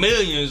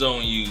millions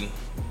on you.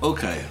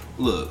 Okay,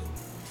 look,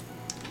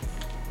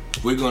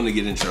 we're gonna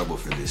get in trouble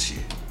for this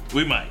shit.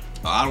 We might.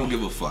 I don't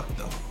give a fuck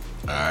though.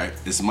 All right,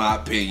 it's my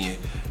opinion.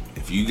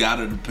 If you got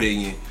an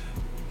opinion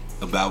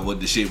about what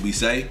the shit we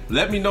say,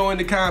 let me know in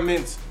the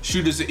comments.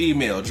 Shoot us an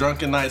email,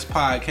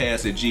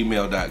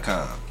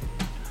 drunkennightspodcast@gmail.com.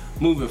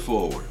 Moving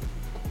forward.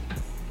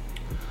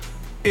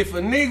 If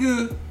a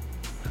nigga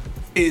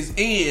is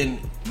in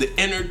the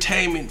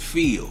entertainment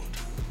field,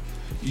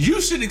 you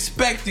should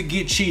expect to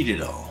get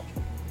cheated on.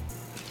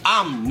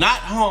 I'm not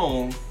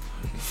home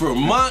for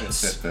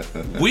months,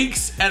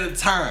 weeks at a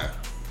time.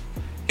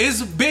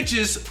 It's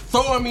bitches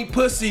throwing me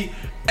pussy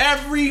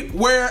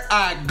everywhere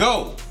I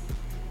go.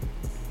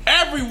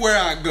 Everywhere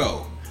I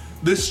go.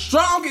 The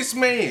strongest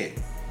man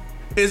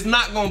is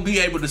not gonna be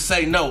able to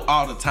say no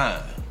all the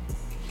time.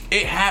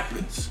 It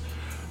happens.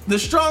 The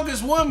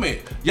strongest woman,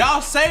 y'all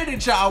say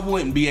that y'all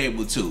wouldn't be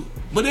able to.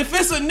 But if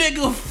it's a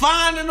nigga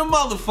finding a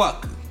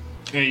motherfucker,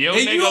 and your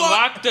nigga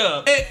locked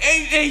up,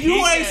 and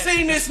you ain't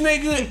seen this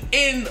nigga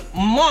in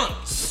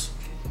months,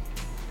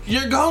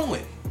 you're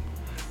going.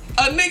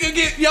 A nigga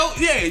get,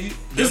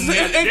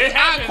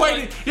 I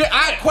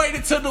equate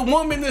it to the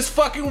woman that's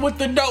fucking with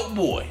the dope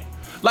boy.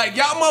 Like,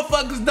 y'all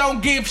motherfuckers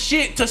don't give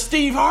shit to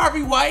Steve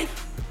Harvey's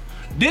wife.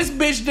 This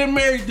bitch done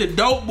married the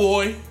dope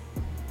boy.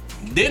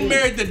 Then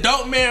married the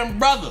dope man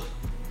brother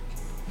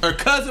or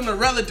cousin or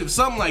relative,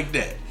 something like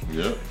that.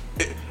 Yep.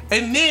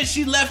 And then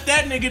she left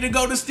that nigga to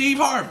go to Steve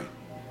Harvey.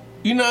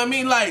 You know what I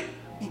mean? Like,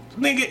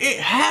 nigga, it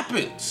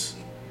happens.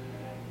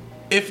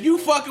 If you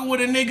fucking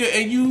with a nigga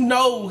and you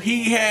know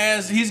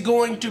he's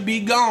going to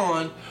be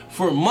gone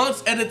for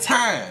months at a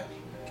time,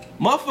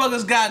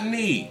 motherfuckers got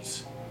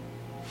needs.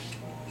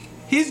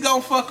 He's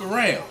gonna fuck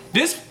around.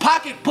 This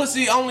pocket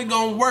pussy only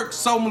gonna work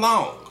so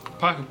long.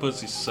 Pocket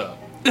pussy suck.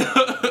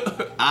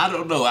 I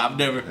don't know. I've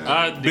never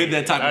been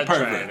that type of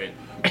pervert.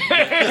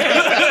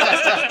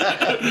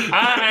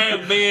 I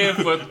have been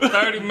for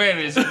 30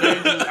 minutes. And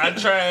I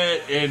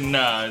tried, and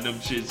nah, them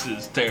shits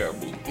is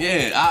terrible.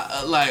 Yeah,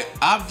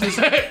 I'm just.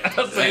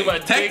 I'll say my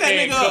take that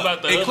nigga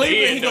up. In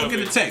Cleveland, he gonna get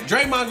a tech.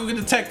 Draymond gonna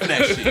get a tech for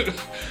that shit.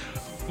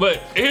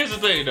 But here's the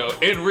thing, though.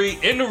 In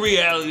the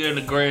reality, in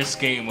the grand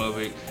scheme of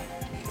it,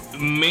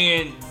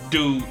 men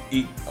do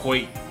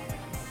equate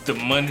the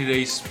money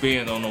they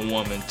spend on a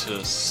woman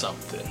to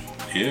something.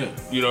 Yeah.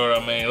 You know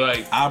what I mean?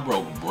 Like, I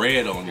broke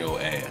bread on your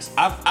ass.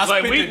 I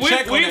like spent the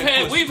check on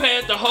that pussy. We've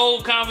had the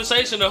whole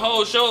conversation, the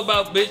whole show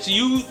about, bitch,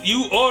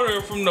 you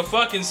order from the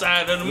fucking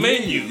side of the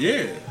menu.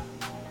 Yeah.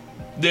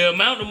 The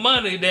amount of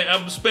money that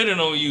I'm spending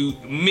on you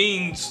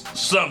means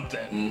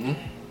something. Mm-hmm.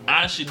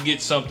 I should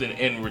get something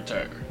in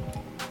return.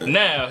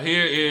 Now,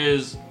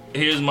 here's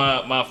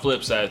my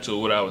flip side to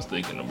what I was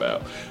thinking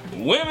about.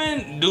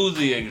 Women do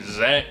the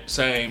exact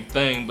same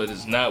thing, but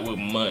it's not with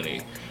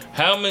money.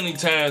 How many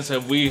times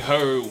have we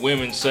heard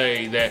women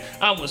say that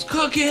I was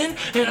cooking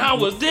and I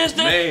was this,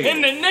 that,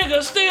 and the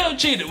nigga still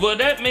cheated? Well,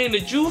 that mean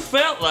that you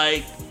felt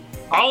like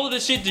all of the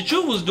shit that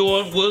you was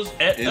doing was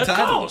at a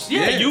cost.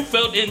 Yeah, you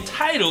felt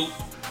entitled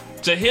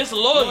to his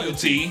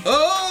loyalty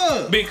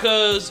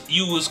because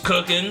you was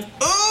cooking.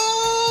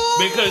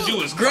 Because you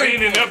was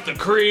cleaning up the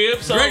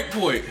crib. So great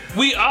point.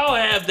 We all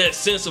have that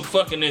sense of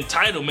fucking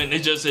entitlement.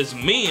 It's just as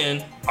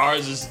men,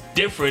 ours is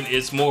different.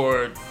 It's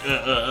more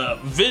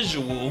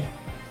visual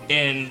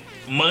and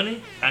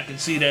money. I can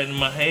see that in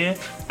my hand.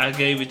 I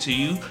gave it to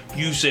you.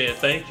 You said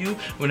thank you.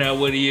 Well, now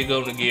what are you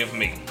gonna give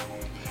me?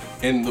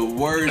 in the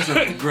words of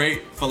the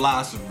great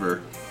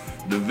philosopher,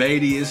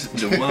 Devadius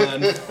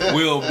Devon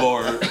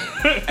Wilbur,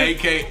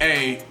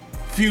 aka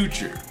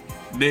Future,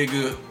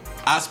 nigga,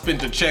 I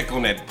spent a check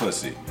on that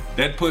pussy.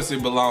 That pussy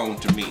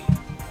belonged to me.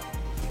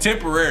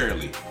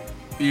 Temporarily.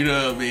 You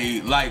know what I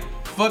mean? Like,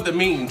 for the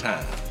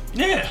meantime.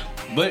 Yeah.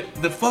 But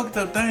the fucked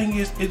up thing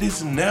is, it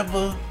is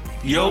never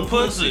Your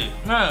pussy.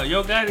 No,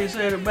 your daddy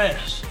said it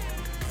best.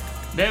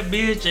 That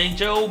bitch ain't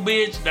your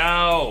bitch,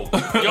 dog.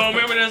 You don't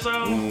remember that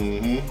song?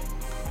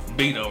 Mm-hmm.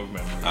 B don't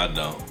remember it. I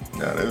don't.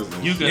 Nah, that was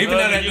You can Even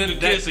hug though her, you that- can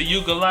that- kiss her,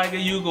 you can like her,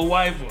 you can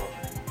wife her.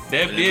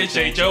 That bitch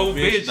ain't your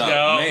bitch,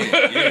 dog. Man,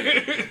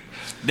 yeah.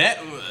 That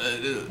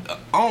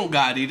on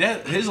Gotti,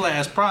 that his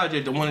last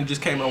project, the one that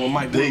just came out with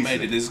Mike Will Decent.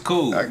 made it, is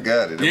cool. I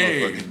got it. That Yeah,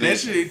 motherfucker that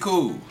decent. shit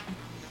cool.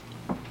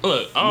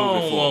 Look, I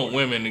Moving don't forward. want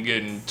women to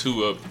get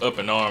too up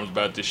in arms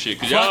about this shit.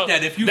 'Cause Fuck y'all,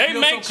 that. If you they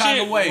feel make some kind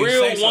shit of way, say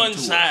real something to us.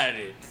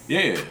 one-sided.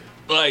 Yeah.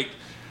 Like,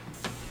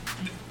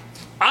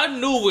 I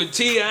knew when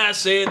T.I.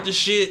 said the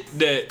shit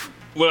that,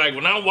 well, like,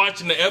 when I'm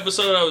watching the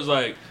episode, I was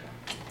like,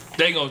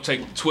 they gonna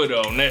take Twitter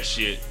on that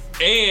shit.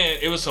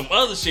 And it was some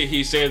other shit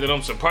he said that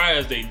I'm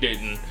surprised they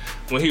didn't.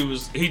 When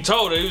he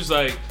told her, he was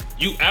like,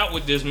 you out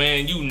with this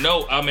man, you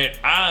know I'm at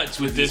odds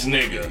with this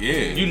nigga.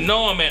 Yeah. You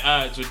know I'm at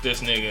odds with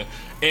this nigga.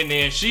 And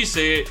then she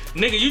said,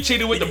 nigga, you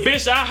cheated with the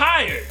bitch I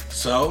hired.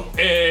 So?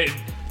 And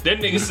that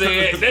nigga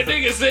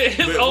said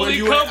his But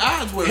only were you at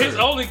odds with his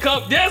her? only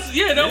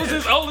that was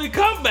his only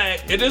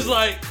comeback. And it's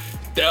like,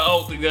 I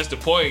don't think that's the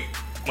point,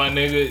 my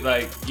nigga.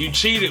 Like, you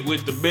cheated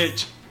with the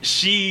bitch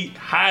she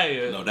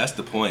hired. No, that's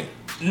the point.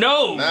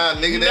 No. Nah,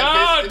 nigga,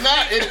 that bitch.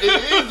 Nah, it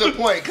is the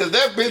point, cause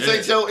that bitch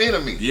ain't your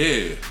enemy.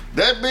 Yeah.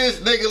 That bitch,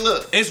 nigga,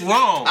 look. It's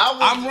wrong.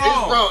 I'm wrong.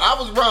 It's wrong. I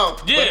was wrong.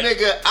 Yeah. But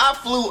nigga, I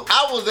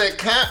was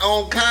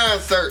on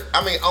concert.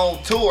 I mean,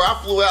 on tour. I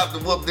flew out to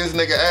whoop this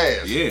nigga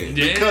ass. Yeah.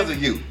 Because of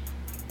you.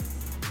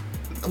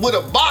 With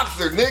a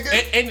boxer,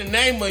 nigga. In the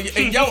name of,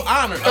 in your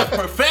honor, a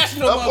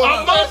professional A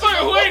A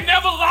motherfucker who ain't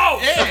never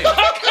lost. Yeah.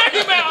 I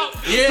came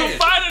out Yeah. to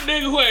fight a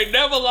nigga who ain't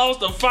never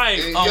lost a fight.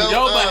 In on your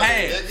honor,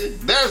 behalf. nigga.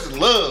 That's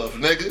love,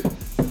 nigga.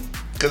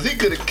 Cause he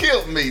could have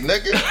killed me,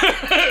 nigga.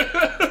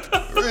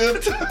 Real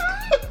time.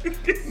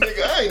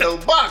 Nigga, I ain't no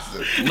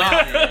boxer.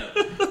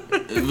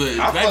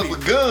 I fuck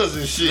with guns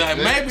and shit. Like,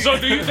 nigga. maybe. So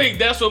do you think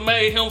that's what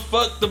made him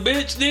fuck the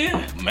bitch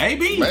then?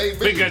 Maybe. Maybe.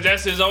 Because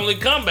that's his only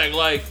comeback.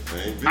 Like,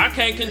 Maybe. I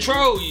can't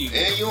control you.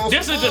 And you on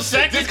This some is the bullshit.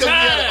 second Just 'cause we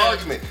had an time.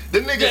 argument. The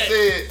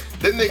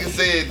nigga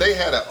said they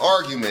had an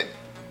argument,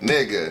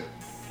 nigga,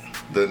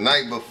 the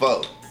night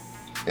before.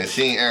 And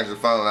she ain't answered the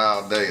phone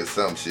all day or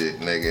some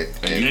shit, nigga.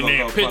 And And you gonna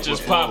then go pictures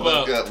fuck pop with-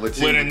 up hook up with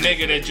with you. a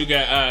nigga that you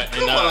got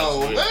Come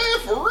on, man,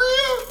 for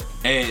real?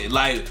 And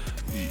like,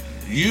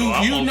 you Oh,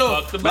 I'm you gonna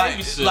know, fuck the like,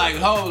 babysitter. like,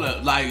 hold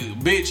up, like,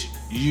 bitch,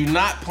 you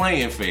not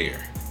playing fair.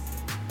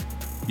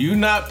 You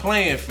not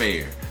playing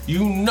fair.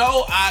 You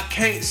know I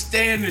can't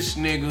stand this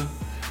nigga,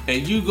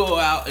 and you go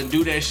out and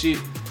do that shit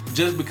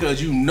just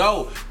because you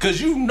know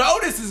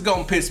this is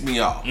gonna piss me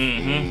off.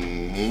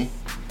 Mm-hmm.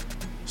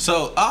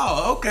 So,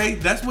 okay,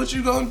 that's what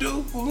you gonna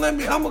do? Well, I'm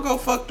gonna go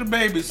fuck the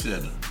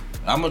babysitter.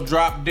 I'm gonna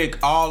drop dick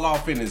all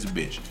off in this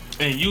bitch.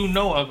 And you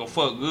know I can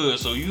fuck good,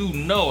 so you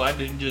know I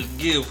didn't just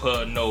give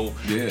her no.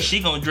 Yeah. She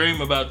gonna dream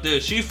about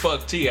this. She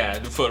fucked T.I.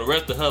 for the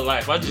rest of her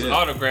life. I just Yeah.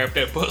 autographed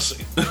that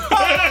pussy.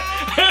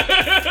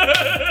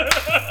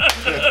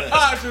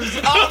 I just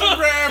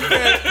autographed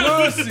that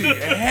pussy.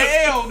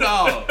 Hell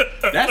no.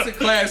 That's a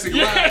classic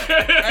line.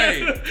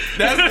 Hey,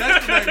 that's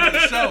the name of the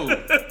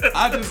show.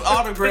 I just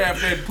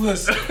autographed that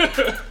pussy.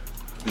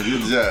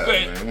 Good job,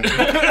 Man.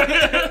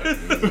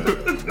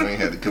 man. We ain't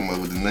had to come up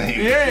with the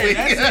name. Yeah,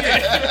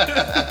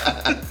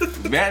 that's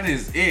it. That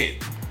is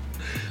it.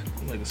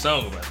 Make a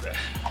song about that.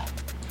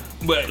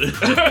 But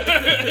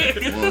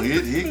Well,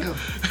 here you go.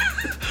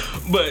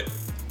 but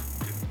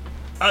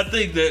I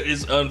think that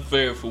it's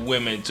unfair for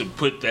women to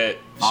put that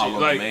All shit,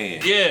 on like, the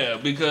man. yeah,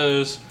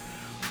 because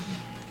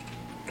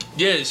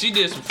yeah, she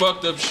did some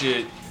fucked up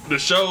shit. The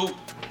show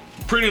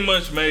pretty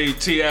much made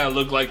T.I.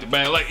 look like the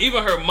bad. Like,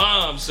 even her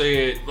mom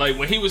said, like,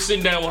 when he was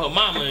sitting down with her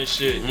mama and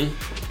shit,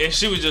 and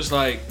she was just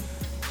like,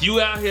 you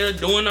out here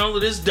doing all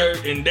of this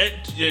dirt and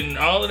that and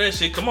all of that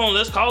shit. Come on,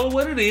 let's call it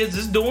what it is.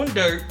 It's doing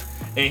dirt.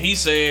 And he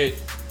said,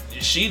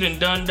 she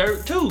done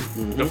dirt too.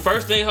 The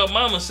first thing her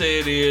mama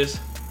said is,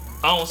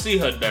 I don't see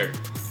her dirt.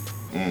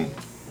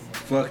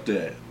 Fuck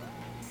that.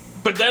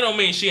 But that don't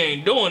mean she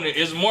ain't doing it.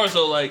 It's more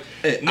so like,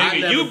 Hey, I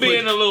nigga, never you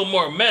being put- a little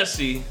more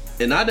messy.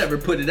 And I never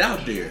put it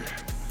out there.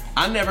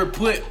 I never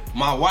put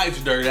my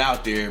wife's dirt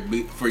out there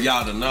for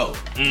y'all to know.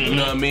 You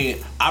know what I mean?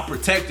 I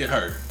protected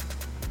her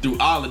through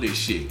all of this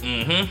shit.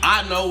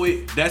 I know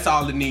it. That's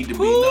all that need to be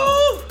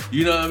known.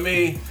 You know what I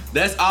mean?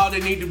 That's all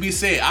that need to be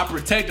said. I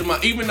protected my,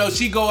 even though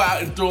she go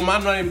out and throw my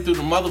name through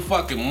the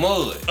motherfucking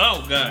mud.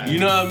 Oh, God. You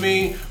know what I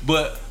mean?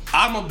 But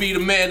I'm gonna be the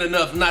man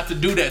enough not to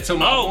do that to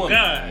my Oh, woman.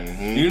 God.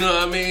 You know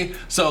what I mean?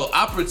 So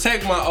I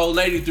protect my old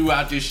lady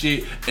throughout this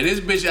shit, and this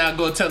bitch out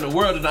gonna tell the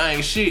world that I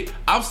ain't shit.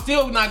 I'm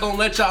still not gonna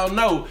let y'all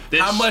know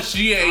This- how much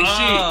she ain't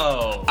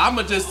Oh. shit.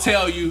 I'ma just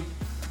tell you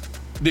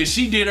then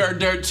she did her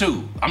dirt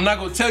too. I'm not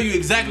gonna tell you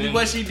exactly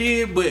what she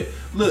did, but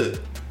look.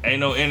 Ain't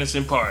no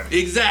innocent party.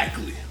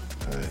 Exactly.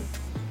 Hey.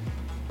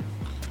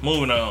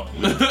 Moving on.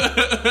 We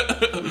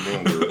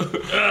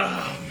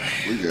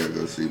gotta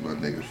go see my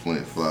nigga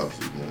Flint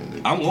Flopsy,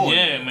 man. I'm going.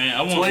 Yeah, man.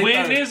 I want.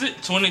 When is it?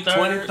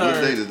 23rd. What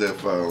day does that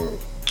fall on?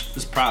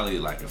 It's probably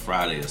like a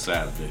Friday or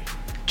Saturday.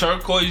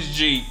 Turquoise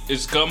Jeep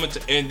is coming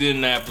to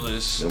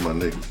Indianapolis, They're my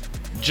niggas.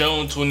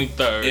 June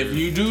 23rd. If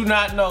you do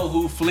not know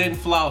who Flint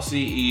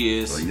Flossie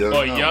is,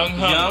 or Young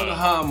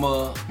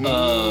Hummer,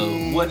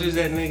 what is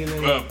that nigga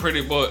name?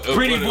 Pretty Boy.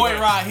 Pretty Boy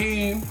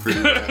Raheem.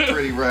 Pretty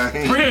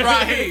Raheem. Pretty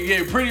Raheem.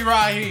 Yeah, Pretty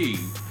Raheem.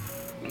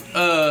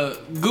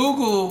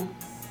 Google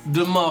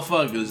the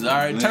motherfuckers, all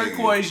right?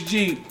 Turquoise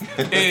Jeep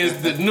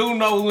is the new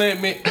No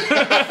Limit.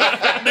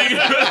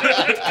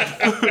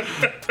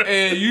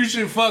 And you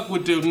should fuck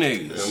with them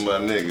niggas. They're my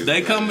niggas.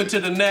 They coming to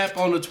the Nap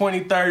on the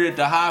 23rd at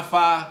the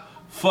Hi-Fi.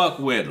 Fuck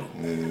with them.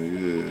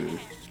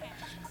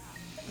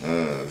 Yeah.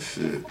 Oh,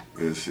 shit.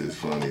 This shit's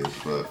funny as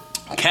fuck.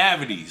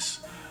 Cavities.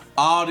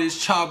 All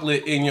this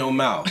chocolate in your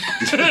mouth.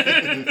 You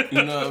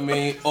know what I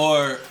mean?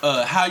 Or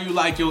how you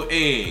like your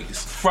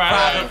eggs.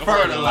 Fried and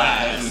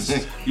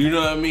fertilized. You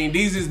know what I mean?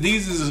 These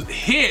is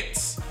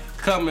hits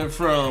coming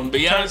from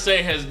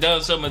Beyonce has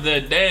done some of their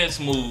dance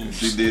moves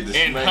She did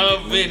the in her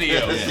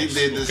video. She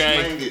did the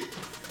smang it.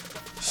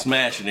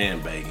 Smash it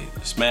and bang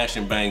it. Smash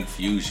and bang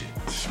fusion.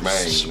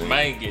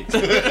 Smang it.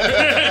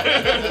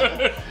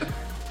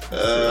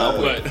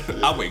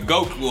 I went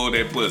Goku on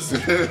that pussy.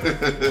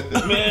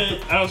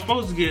 Man, I was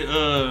supposed to get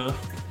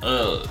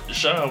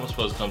Sean was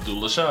supposed to come through.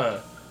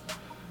 LaShawn.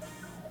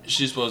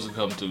 She's supposed to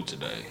come through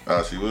today.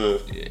 Oh, she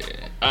was? Yeah.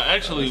 I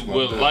actually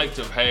would like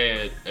to have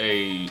had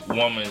a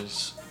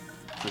woman's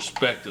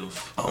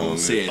perspective On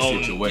said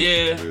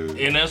situation.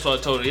 Yeah, and that's what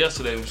I told her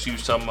yesterday when she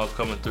was talking about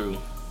coming through.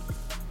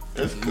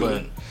 That's cool.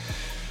 But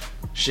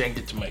she ain't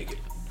get to make it.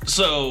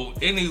 So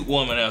any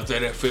woman out there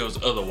that feels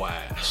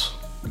otherwise,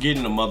 Get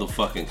in the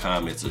motherfucking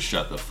comments or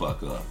shut the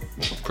fuck up.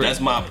 That's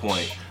my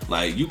point.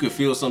 Like, you could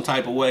feel some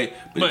type of way,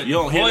 but if you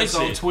don't hit us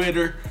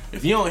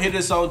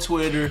on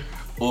Twitter,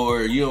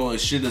 or you don't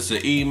shoot us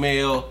an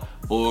email,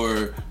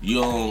 or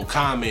you don't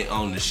comment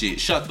on the shit,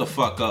 shut the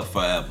fuck up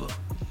forever.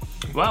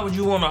 Why would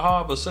you want to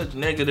harbor such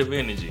negative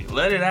energy?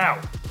 Let it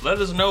out. Let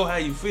us know how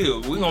you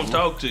feel. We're gonna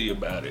talk to you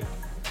about it,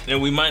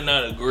 and we might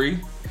not agree,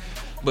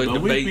 but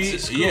debates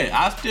is cool.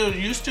 Yeah,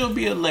 you still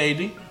be a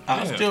lady.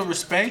 I still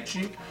respect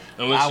you.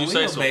 Unless you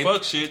say some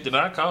fuck shit, then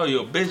I call you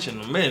a bitch in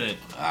a minute.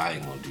 I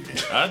ain't gonna do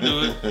that. I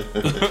do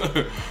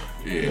it.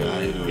 Yeah.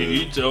 If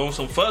you tell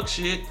some fuck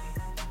shit,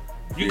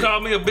 you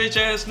call me a bitch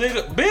ass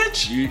nigga,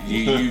 bitch. You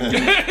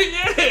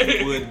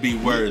would be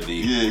worthy.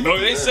 Yeah. Oh,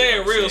 they say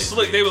it real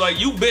slick. They were like,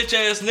 you bitch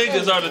ass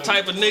niggas are the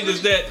type of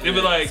niggas that they be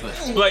like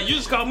you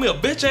just call me a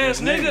bitch ass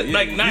nigga? Yeah,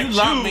 like, not you.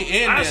 Locked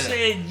me in I there.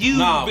 said you.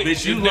 Nah,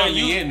 bitch, you locked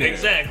me in there.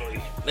 Exactly.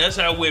 That's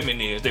how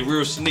women is. They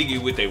real sneaky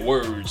with their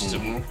words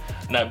to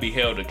not be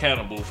held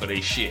accountable for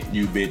their shit.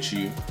 You bitch,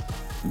 you.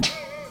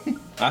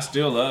 I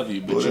still love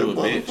you, but Boy, you a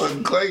that bitch.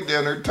 motherfucking Clay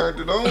down there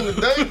turned it on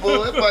today,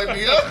 boy. It might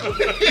be up.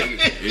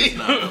 It's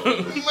not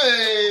over.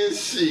 Man,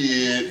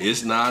 shit.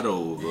 It's not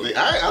over.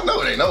 I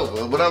know it ain't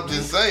over, but I'm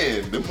just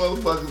saying, them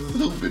motherfuckers is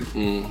hooping.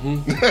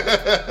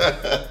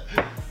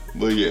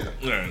 But yeah.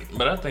 Right.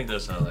 But I think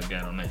that's all I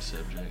got on that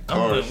subject.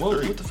 Cars What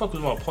 3. the fuck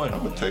was my point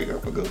on that? I'm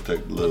gonna go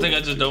take the little. I think I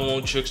just don't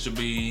want chicks to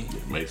be.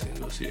 Mason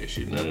go see that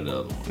shit. None of the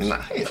other ones.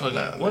 Nah, hell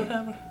nah. What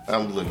happened?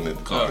 I'm looking at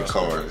the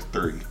Cars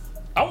 3.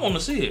 I want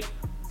to see it.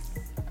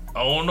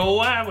 I don't know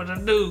why, but I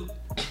do.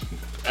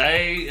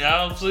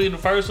 I've seen the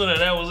first one and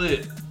that was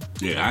it.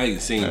 Yeah, I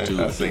ain't seen two.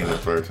 I seen the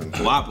first one.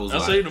 Wop was I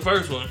seen the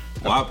first one.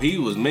 Wop, he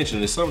was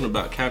mentioning something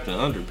about Captain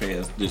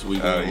Underpants this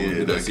week. Oh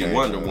yeah, to see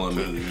Wonder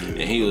Woman, and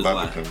he was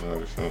like,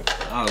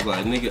 I was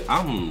like, nigga,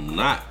 I'm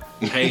not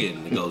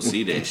paying to go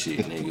see that shit,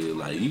 nigga.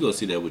 Like, you go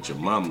see that with your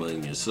mama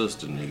and your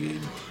sister, nigga.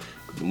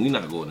 We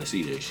not going to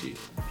see that shit.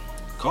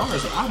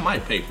 Cars, I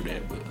might pay for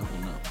that, but I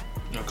don't know.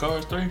 Now,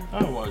 Cars 3?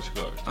 I'll watch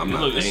Cars 3. I'm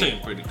not Look, it paying.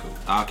 seemed pretty cool.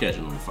 I'll catch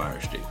it on the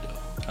Fire Stick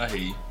though. I hear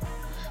you.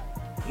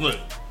 Look,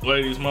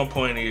 ladies, my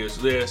point is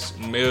this: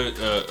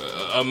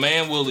 a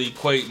man will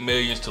equate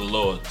millions to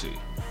loyalty.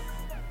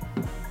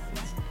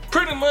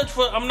 Pretty much,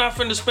 I'm not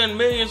finna spend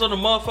millions on a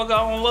motherfucker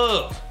I don't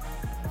love,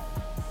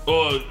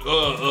 or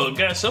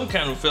got some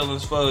kind of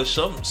feelings for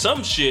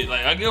some shit.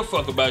 Like, I give a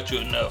fuck about you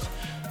enough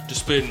to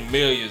spend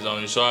millions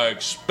on you, so I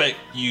expect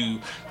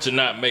you to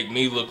not make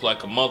me look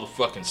like a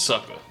motherfucking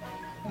sucker.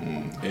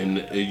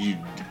 And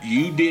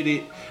you did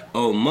it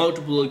on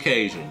multiple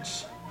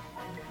occasions.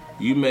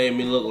 You made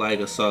me look like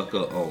a sucker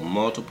on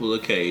multiple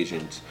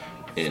occasions,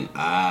 and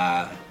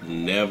I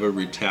never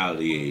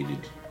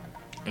retaliated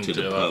to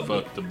the Until I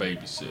public. fucked the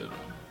babysitter.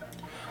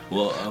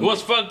 Well,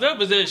 What's fucked up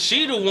is that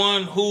she the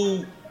one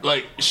who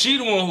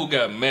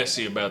got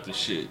messy about the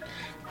shit.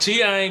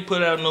 T.I. ain't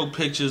put out no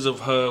pictures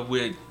of her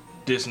with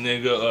this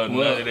nigga or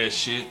none of that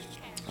shit.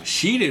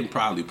 she didn't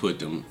probably put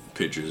them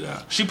pictures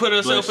out. She put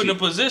herself in a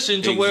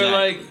position to where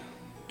like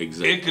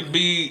Exactly. it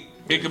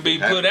could be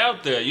put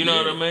out there. You know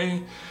what I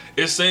mean?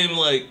 it seemed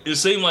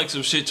like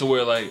some shit to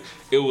where like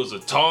it was a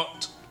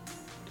taunt.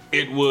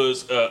 It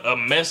was a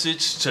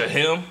message to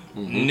him,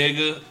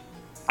 nigga.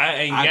 I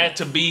ain't got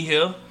to be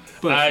here.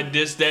 But, I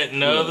this, that,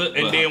 and the other.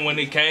 And then when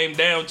it came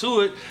down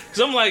to it,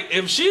 because I'm like,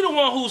 if she the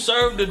one who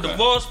served the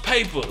divorce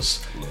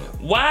papers,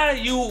 why are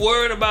you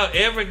worried about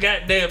every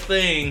goddamn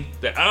thing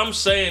that I'm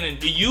saying?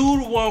 And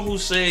you the one who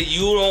said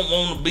you don't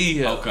want to be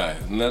here. Okay,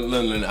 I'm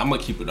gonna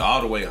keep it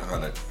all the way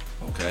 100.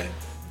 Okay,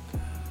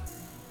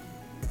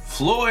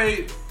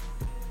 Floyd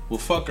will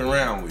fuck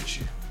around with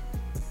you,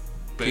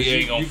 but he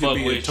ain't gonna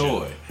fuck with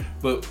you.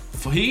 But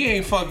he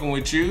ain't fucking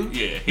with you.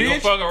 Yeah, he gonna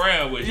fuck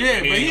around with you.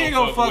 Yeah, but he ain't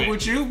gonna fuck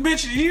with you,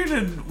 bitch.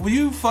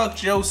 You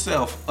fucked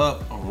yourself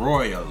up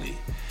royally.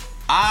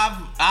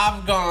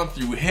 I've gone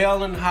through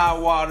hell and high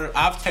water.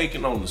 I've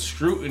taken on the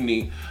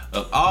scrutiny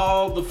of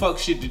all the fuck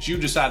shit that you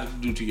decided to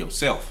do to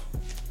yourself.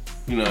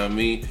 You know what I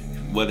mean?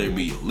 Whether it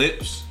be your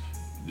lips,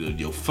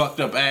 your fucked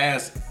up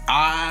ass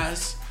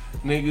eyes,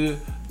 nigga.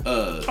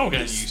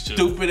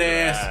 Stupid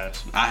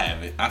ass. I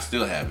haven't. I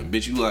still haven't.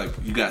 Bitch, you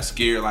got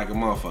scared like a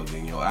motherfucker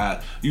in your eye.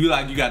 You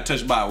got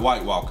touched by a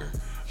White Walker.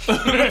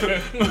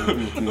 But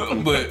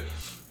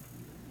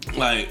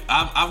like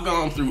I've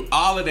gone through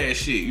all of that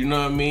shit, you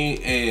know what I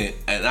mean?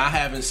 And I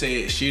haven't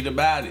said shit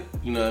about it.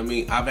 You know what I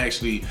mean? I've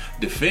actually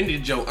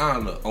defended your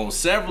honor on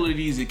several of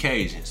these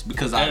occasions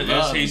because I love you.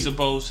 That's he's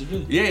supposed to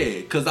do. Yeah,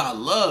 because I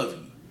love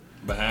you.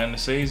 Behind the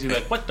scenes, you're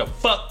like, what the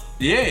fuck?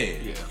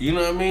 Yeah. You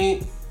know what I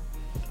mean?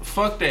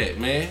 Fuck that,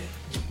 man.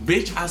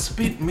 Bitch, I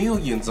spent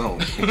millions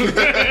on it.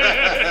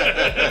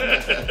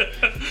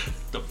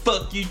 The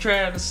fuck you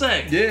trying to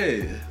say?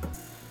 Yeah.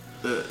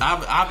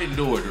 I've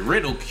endured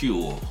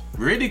ridicule.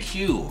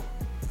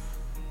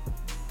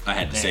 I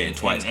had to say it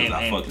twice because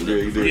I fucked it up.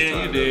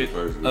 Yeah, you did.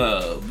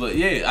 But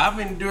yeah, I've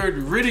endured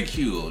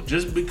ridicule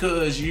just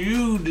because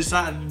you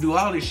decided to do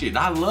all this shit.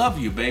 I love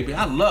you, baby.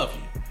 I love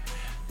you.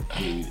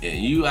 And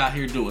you out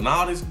here doing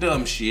all this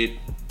dumb shit.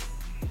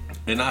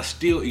 And I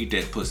still eat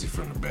that pussy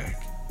from the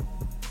back.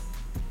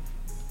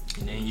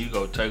 And then you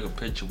go take a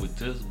picture with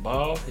this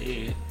bald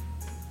head.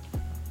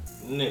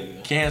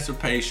 Nigga. Cancer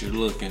patient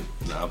looking.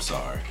 No, I'm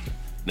sorry.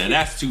 Now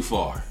that's too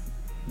far.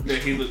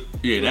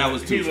 That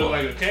was too far. He look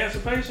like a cancer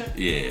patient?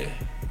 Yeah.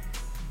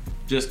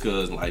 Just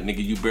cause like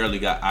nigga, you barely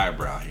got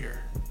eyebrow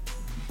hair.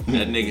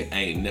 That nigga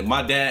ain't.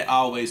 My dad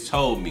always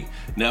told me,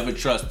 never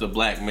trust a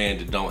black man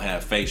that don't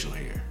have facial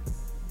hair.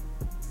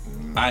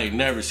 I ain't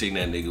never seen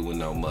that nigga with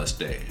no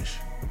mustache.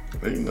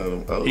 You know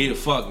them old, he a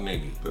fuck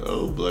nigga. The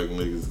old black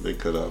niggas, they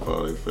cut off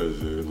all their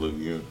facial hair, look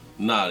young.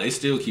 Nah, they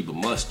still keep a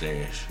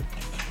mustache.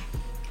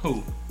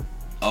 Who?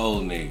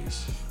 Old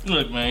niggas.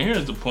 Look, man,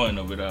 here's the point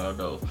of it all,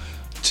 though.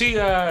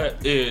 T.I.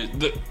 is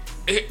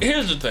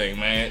here's the thing,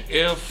 man.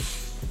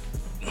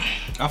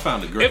 I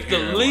found a great hair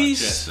on my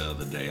chest the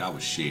other day. I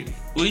was shitty.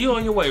 Well, you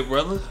on your way,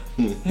 brother.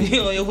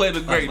 You on your way to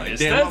greatness.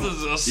 That's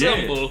a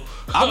symbol. Yeah.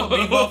 I'm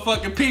gonna be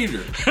motherfucking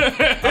Peter.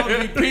 I'm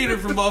gonna be Peter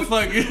from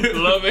motherfucking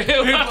Love and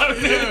Hip Hop.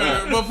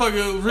 Yeah,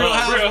 motherfucking Real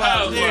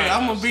Housewives. Yeah,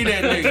 I'm gonna be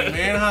that nigga,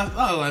 man. I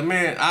was like,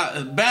 man,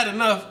 bad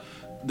enough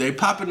they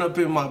popping up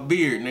in my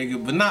beard,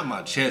 nigga, but not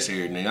my chest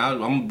hair, nigga. I'm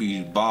gonna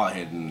be bald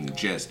headed in the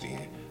chest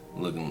then,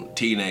 looking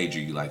teenager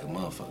you like a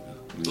motherfucker.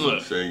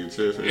 Look,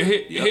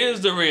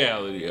 here's the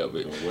reality of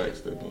it.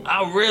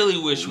 I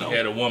really wish we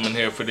had a woman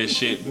here for this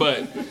shit,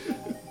 but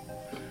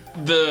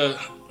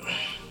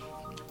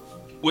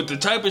with the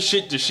type of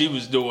shit that she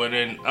was doing,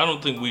 and I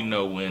don't think we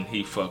know when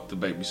he fucked the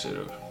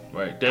babysitter,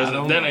 right?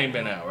 That ain't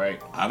been out,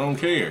 right? I don't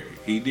care.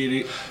 He did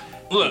it.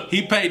 Look,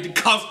 he paid the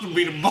cost to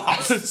be the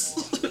boss.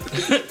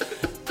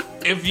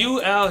 If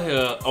you out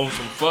here on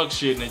some fuck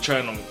shit and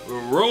trying to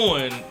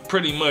ruin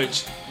pretty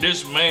much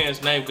this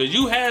man's name, because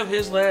you have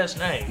his last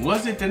name.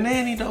 Was it the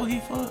nanny though he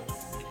fucked?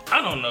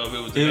 I don't know if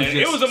it was the nanny.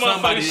 It was a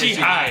motherfucker she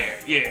hired.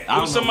 Yeah,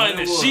 it was somebody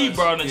that she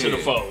brought into the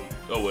fold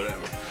or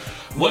whatever.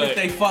 What if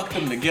they fucked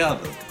them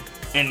together?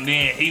 And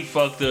then he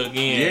fucked her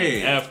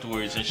again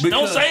afterwards. And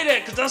don't say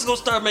that, because that's going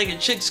to start making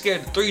chicks scared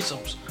of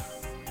threesomes.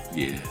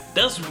 Yeah.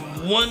 That's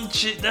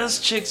that's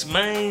chick's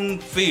main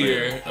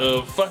fear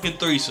of fucking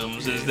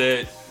threesomes is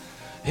that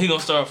he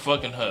gonna start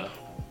fucking her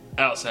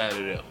outside of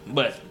them.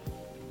 But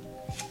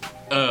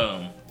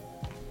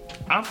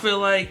I feel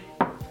like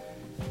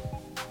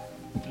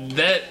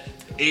that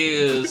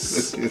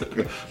is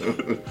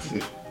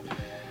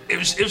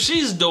if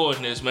she's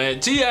doing this,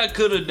 man, T.I.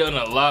 could have done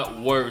a lot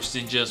worse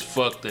than just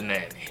fuck the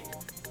nanny.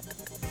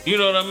 You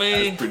know what I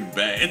mean? That's pretty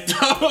bad,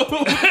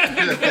 though.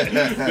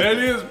 That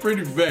is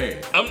pretty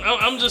bad.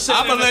 I'm just saying.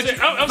 I'm gonna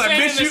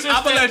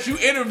let you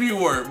interview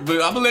her,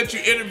 but I'm gonna let you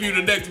interview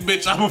the next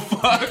bitch I'm gonna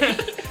fuck.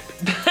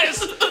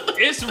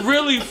 It's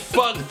really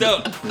fucked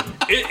up.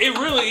 It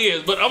really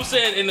is. But I'm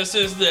saying in the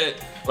sense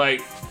that,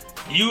 like,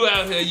 you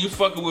out here, you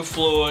fucking with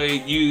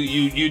Floyd,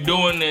 you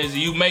doing this,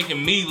 you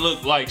making me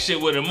look like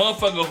shit with a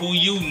motherfucker who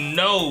you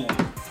know.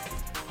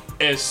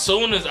 As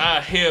soon as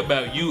I hear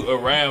about you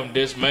around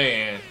this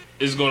man,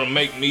 is gonna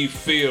make me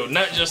feel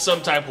not just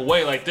some type of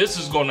way, like this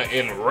is gonna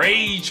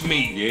enrage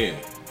me. Yeah.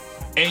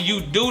 And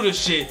you do the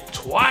shit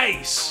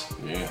twice.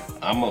 Yeah,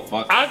 I'm a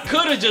fuck. I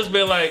could have just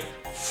been like,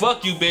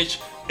 fuck you,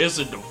 bitch. It's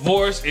a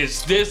divorce.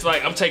 It's this.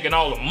 Like, I'm taking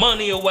all the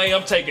money away.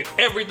 I'm taking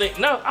everything.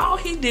 No, all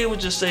he did was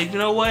just say, you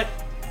know what?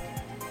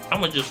 I'm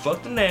gonna just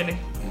fuck the nanny.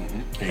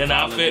 And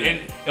I'll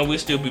fit, and we'll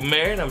still be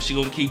married. She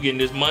gonna keep getting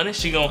this money.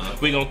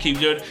 We gonna keep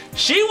doing it.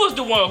 She was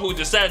the one who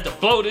decided to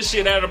blow this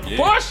shit out of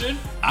proportion.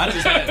 I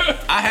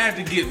had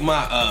to get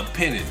my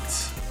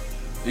penance.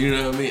 You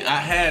know what I mean? I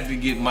had to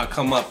get my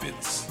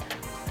comeuppance.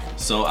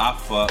 So I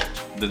fucked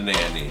the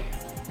nanny.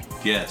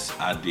 Yes,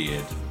 I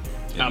did.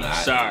 And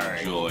I'm sorry.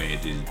 Enjoyed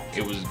it.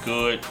 It was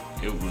good.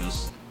 It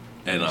was.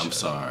 And I'm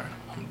sorry.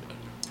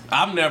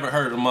 I've never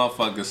heard a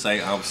motherfucker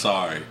say I'm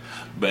sorry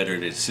better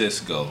than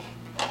Cisco.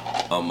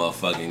 A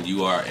motherfucking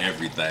You Are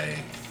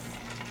Everything.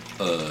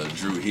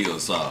 Drew Hill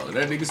song.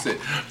 That nigga said,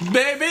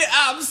 "Baby,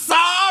 I'm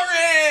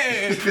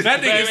sorry."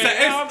 That nigga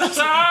said, "I'm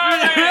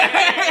sorry."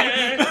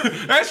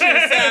 That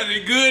shit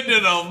sounded good to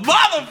the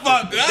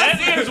motherfucker.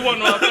 That is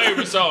one of my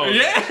favorite songs.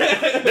 Yeah.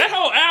 That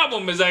whole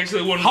album is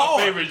actually one of my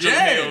favorite Drew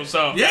Hill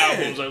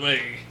albums I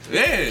made.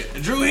 Yeah.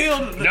 Drew Hill.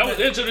 That was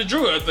Into the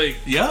Drew, I think.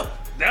 Yep.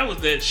 That was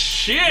that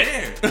shit.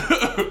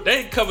 Yeah.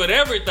 They covered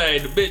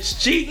everything. The bitch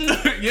cheating.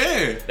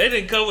 Yeah. They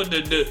didn't cover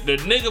the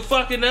nigga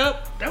fucking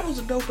up. That was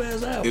a dope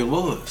ass album. It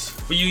was.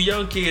 For you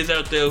young kids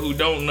out there who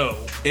don't know.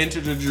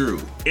 Into the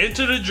Drew.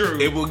 Into the Drew.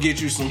 It will get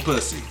you some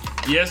pussy.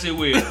 Yes, it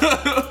will.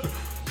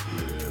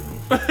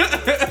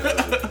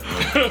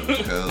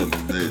 Because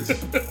of this.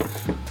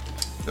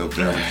 Hope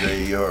that was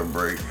J.E.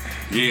 Heartbreak.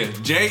 Yeah.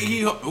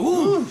 J.E.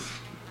 Ooh.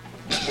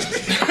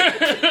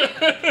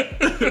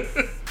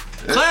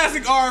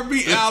 Classic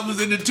R&B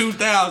albums in the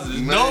 2000s.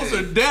 Man. Those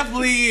are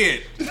definitely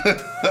it.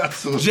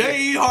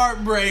 J.E.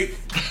 Heartbreak.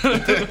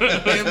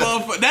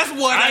 That's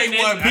one A,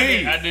 one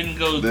B. I didn't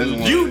go That's through.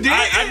 one. You did?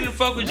 I didn't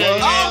fuck with J.E. Oh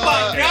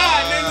my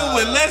God, nigga!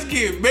 When Let's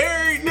Get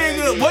Married,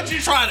 nigga, what you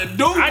trying to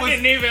do? I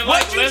didn't even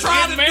like Let's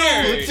Get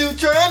Married. What you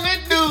trying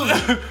to do?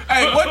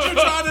 Hey, what you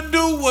trying to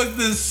do was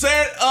the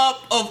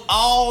setup of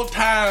all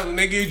time,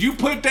 nigga. You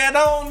put that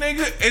on,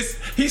 nigga.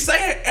 He's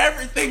saying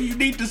everything you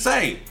need to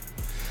say.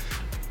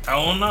 I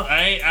don't know.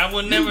 I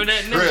was never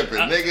that Tripping,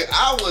 nigga. nigga.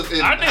 I was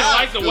in I didn't high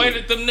like the school. way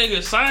that them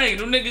niggas sang.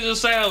 Them niggas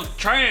just sound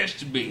trash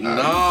to me.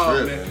 No,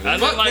 tripping. man. I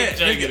Fuck didn't like that,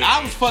 Jagged nigga. Edge.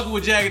 I was fucking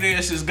with Jagged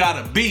Edge since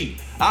Gotta Be.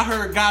 I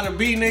heard Gotta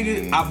Be,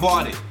 nigga. I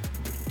bought it.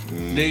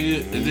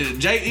 Nigga,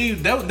 J.E.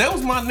 That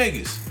was my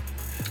niggas.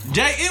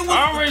 J.E. was.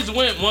 I always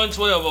went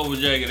 112 over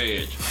Jagged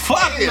Edge.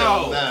 Fuck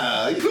Hell no.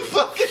 nah, you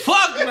fucking.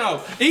 Fuck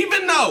no.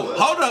 Even though,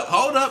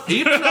 hold up.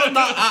 Even though,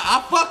 no,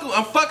 I'm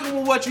fucking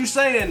with what you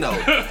saying though,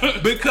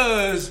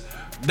 because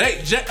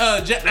they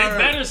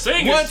better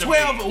singers to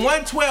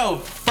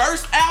 112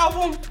 first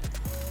album.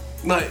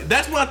 Like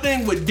that's my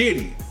thing with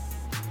Diddy.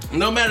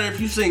 No matter if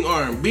you sing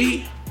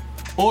R&B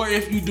or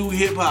if you do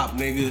hip hop,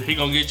 nigga, He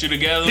gonna get you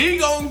together. he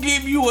gonna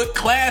give you a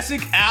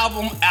classic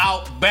album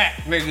out back,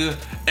 nigga.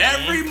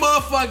 Every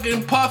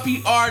motherfucking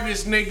puffy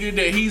artist, nigga,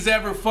 that he's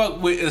ever fucked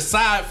with,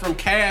 aside from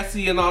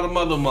Cassie and all them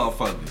other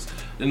motherfuckers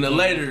in the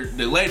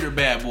later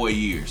Bad Boy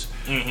years.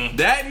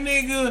 That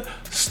nigga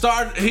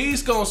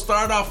he's gonna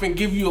start off and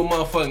give you a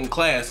motherfucking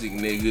classic,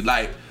 nigga.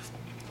 Like,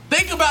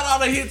 think about all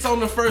the hits on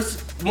the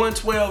first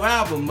 112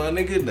 album, my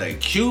nigga.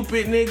 Like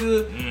Cupid,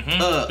 nigga.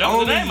 That was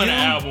Only the name of the You.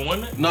 album,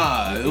 wasn't it?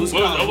 Nah, it was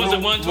Was called it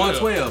 112?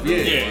 112,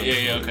 yeah.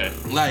 Yeah, okay.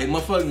 Like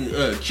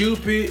motherfucking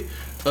Cupid,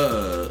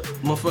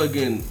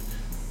 motherfucking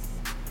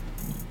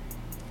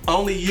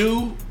Only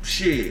You,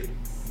 shit.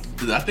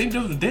 I think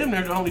those were damn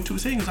near the only two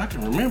singles I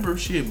can remember,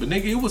 shit. But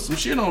nigga, it was some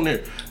shit on there,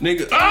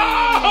 nigga.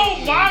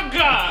 Oh my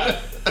God!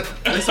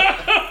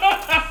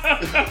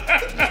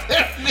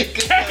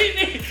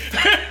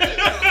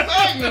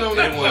 Magnet on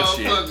that One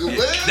shit. motherfucker, Yeah.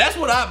 man. That's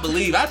what I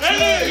believe. I That tried.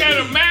 nigga got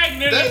a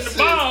magnet That in the shit's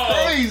ball.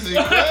 crazy,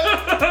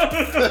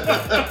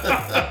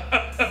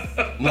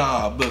 man.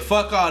 Nah, but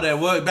fuck all that.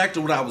 Well, back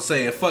to what I was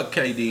saying. Fuck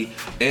KD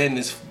and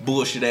this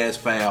bullshit ass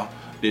foul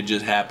that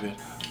just happened.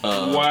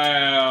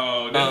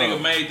 Wow, that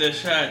nigga made that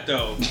shot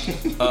though.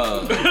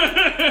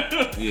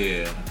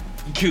 Yeah.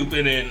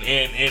 Cupid and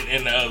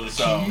the other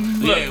song.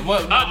 Look, Yeah.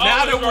 Well,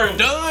 now that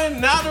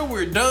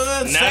we're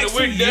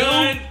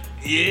done,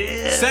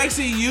 yeah.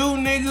 Sexy You,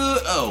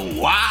 nigga.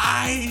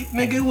 Why?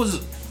 Nigga, it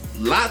was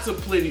lots of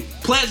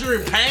pleasure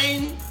and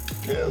pain.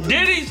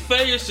 Diddy's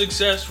failure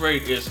success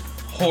rate is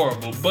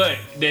horrible, but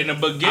in the I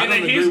beginning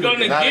don't he's agree gonna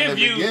with that. give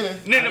you.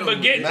 Not In the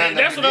beginning, not in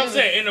the that's what I'm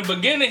beginning. saying. In the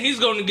beginning, he's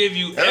gonna give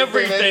you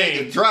Everything that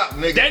everything. nigga drop,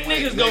 nigga. That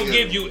nigga's gonna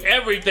give you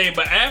everything,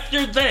 but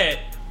after that,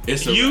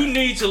 It's a you wrap.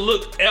 need to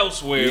look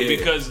elsewhere Yeah.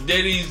 because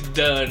Diddy's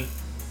done.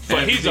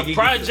 But he's a Everything he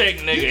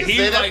project You nigga. can He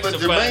say that likes for to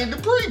Jermaine find.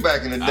 Dupri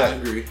back in the I day.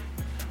 agree.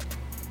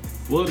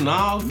 Well,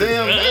 no.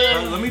 Damn,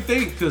 man. Let me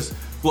think, cause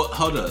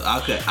hold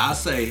up. Okay, I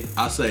say.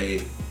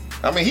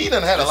 I mean, he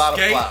done had a lot of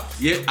Escape. flops.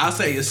 Yeah, I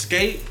say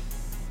Escape.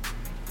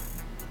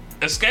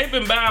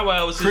 Escaping Bow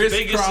Wow was his Criss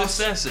biggest Cross.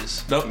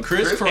 successes. No,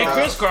 Criss And Cross.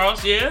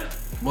 Crisscross, yeah.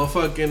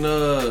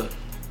 Motherfucking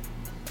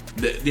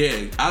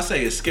yeah, I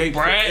say Escape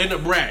Brat. and the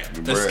Brat.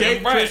 Brat.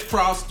 Escape, Brat.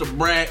 Crisscross, the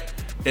Brat,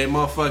 and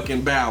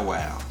motherfucking Bow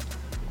Wow.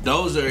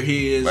 Those are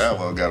his. Bow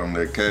Wow got him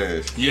that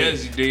cash.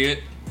 Yes, he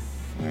did.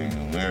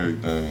 And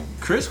everything.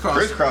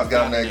 Crisscross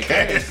got him that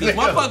cash. Cause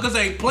motherfuckers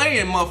ain't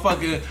playing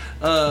motherfucking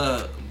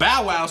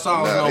Bow Wow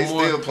songs Nah, no they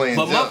more. still playing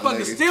but Jump,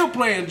 motherfuckers nigga. still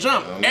playing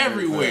Jump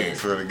everywhere.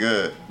 Swear to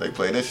God. They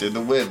played that shit at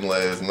the wedding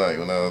last night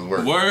when I was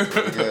working. Word.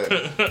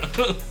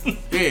 Yeah.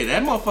 Yeah,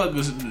 that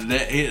motherfucker's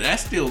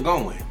that's still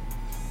going.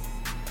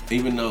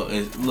 Even though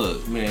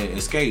look, man,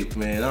 Escape,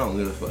 man, I don't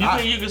give a fuck. You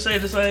think you can say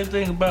the same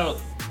thing about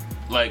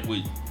like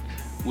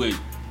with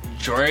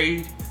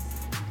Dre?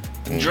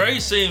 Dre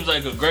seems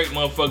like a great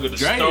motherfucker to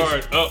Dre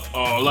start up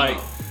on. Like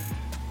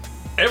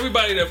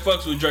everybody that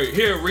fucks with Dre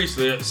here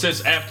recently,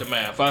 since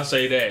Aftermath, I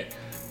say that,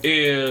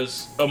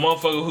 is a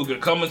motherfucker who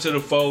could come into the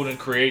fold and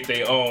create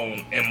their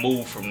own and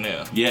move from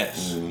there.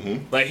 Yes.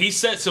 Like he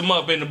sets him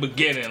up in the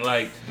beginning.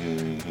 Like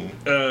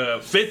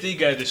 50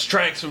 got his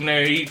tracks from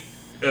there. He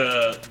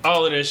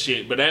all of that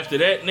shit. But after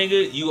that,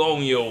 nigga, you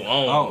own your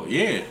own. Oh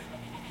yeah.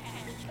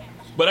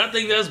 But I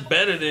think that's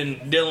better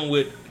than dealing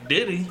with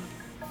Diddy.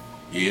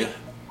 Yeah.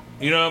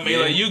 You know what I mean?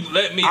 Yeah. Like you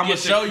let me I'ma get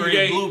show to you the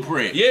create.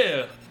 blueprint.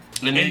 Yeah.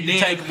 And then you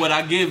take what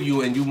I give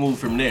you and you move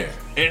from there.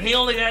 And he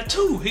only got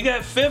 2. He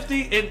got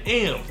 50 and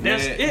M.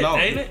 That's Man, it, no,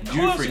 ain't it?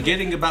 You're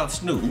forgetting about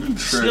Snoop.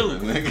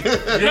 Snoop.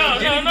 Nigga.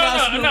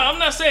 No, I'm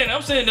not saying.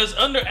 I'm saying that's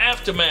under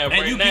Aftermath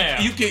And right you now.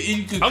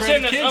 can I'm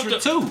saying credit that's Kendrick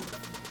up too.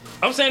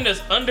 I'm saying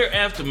that's under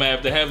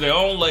Aftermath to have their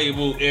own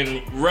label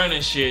and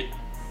running shit.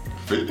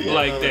 50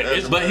 Like that.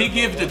 It's- But he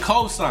gives the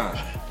cosign.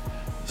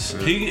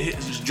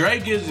 Dre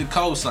gives the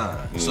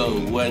cosign. So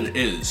what it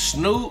is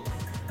Snoop,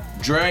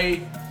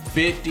 Dre,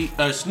 50,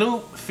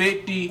 Snoop,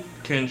 50,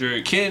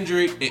 Kendrick.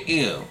 Kendrick, and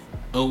M.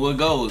 And what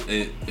goes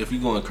if you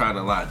going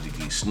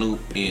chronologically, Snoop,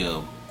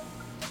 M,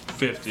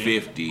 50.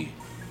 50,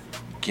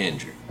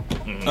 Kendrick.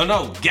 Oh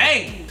no,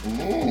 Game.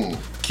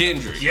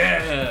 Kendrick.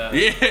 Yeah.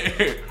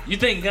 Yeah. You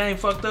think Game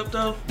fucked up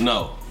though?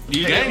 No.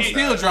 You Game think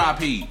still drop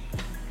heat.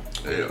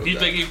 You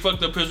think he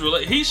fucked up his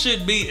relation? He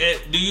should be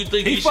at. Do you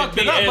think He he should fucked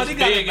be it up, but as he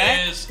got it big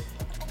back. as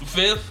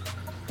Fifth?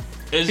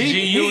 As G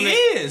He Unit?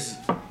 is.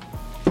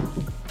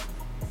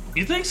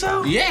 You think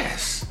so?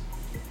 Yes.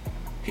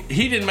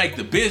 He didn't make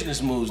the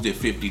business moves that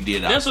 50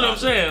 did. That's what I'm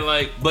outside of saying.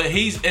 Like it. But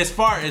he's, as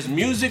far as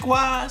music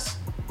wise,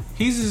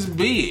 he's as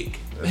big.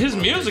 his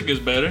music is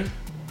better.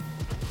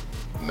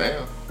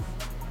 Now.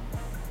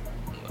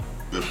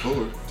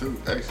 Before,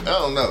 too. Actually, I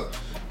don't know.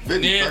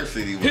 50 Yeah, first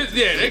CD was.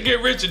 that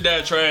Get Rich or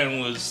Die Trying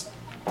was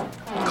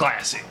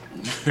classic.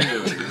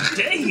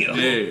 Damn.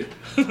 Yeah.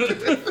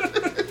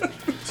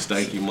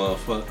 Stanky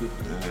motherfucker.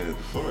 Yeah,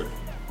 before.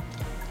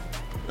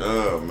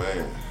 Oh,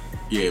 man.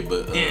 Yeah,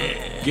 but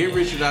Yeah. Get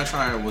Rich or Die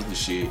Trying was the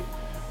shit.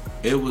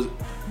 It was,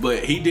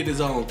 but he did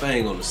his own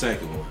thing on the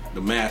second one,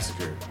 The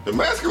Massacre. The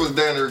Massacre was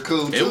down there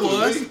cool, too. It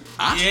was. Me.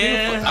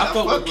 I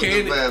fuck with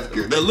Candy. The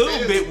Massacre. The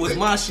little bit was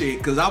my shit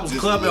because I was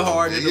Just clubbing a little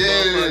hard in the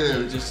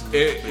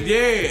bit,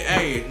 yeah.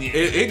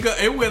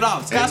 motherfucker. It went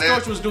off. Scott And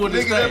that Storch was doing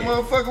this nigga, that thing.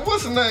 motherfucker,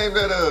 what's the name?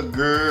 That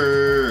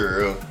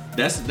girl.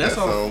 That's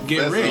on Get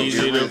that's on Rich.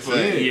 Get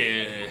Rich.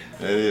 Yeah.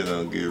 That is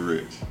on Get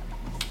Rich.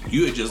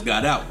 You had just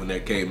got out when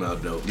that came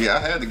out though. Yeah, I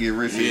had to get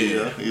rich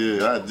here.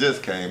 Yeah, I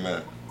just came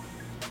out.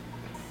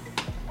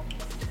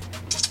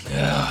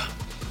 Yeah.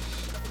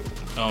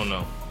 I don't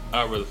know.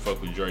 I'd rather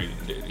fuck with Dre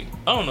than Diddy.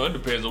 I don't know. It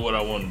depends on what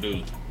I want to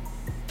do.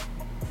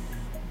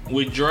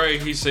 With Dre,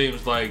 he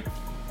seems like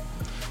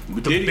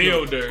But the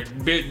builder.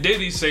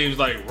 Diddy seems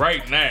like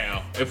right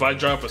now, if I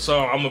drop a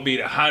song, I'm gonna be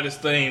the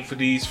hottest thing for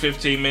these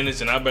 15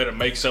 minutes, and I better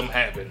make something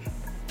happen.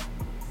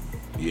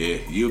 Yeah,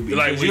 you'll be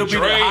Like you'll with be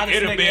the Dre, hottest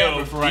it'll nigga be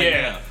ever for right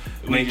now.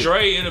 With Nigga.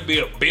 Dre, it'll be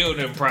a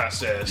building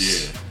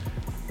process. Yeah.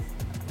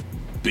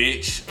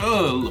 Bitch.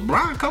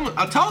 LeBron coming.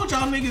 I told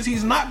y'all niggas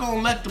he's not gonna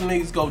let them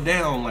niggas go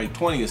down like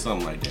 20 or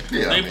something like that.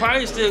 Yeah, They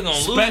probably still gonna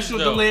lose. Special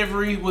though.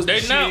 delivery was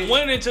They the not shit.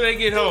 winning till they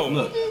get home.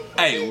 Look,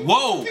 hey,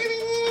 whoa.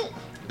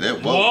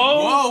 That Whoa.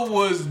 Whoa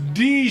was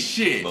the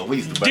shit. But we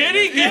used to back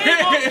Diddy that.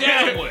 came up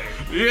that way.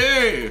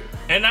 Yeah.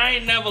 And I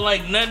ain't never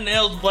like nothing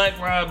else Black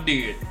Rob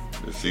did.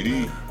 The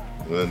CD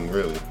wasn't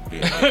really.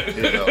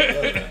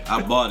 Yeah.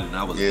 I bought it and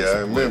I was Yeah, I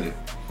disappointed. remember.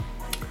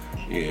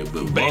 Yeah,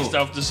 but Based whoa,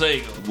 off the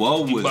single.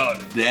 whoa He was bought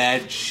it.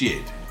 that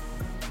shit.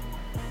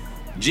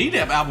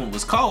 G-Dep album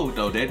was cold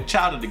though. That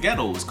Child of the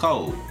Ghetto was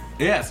cold.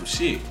 It had some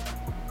shit.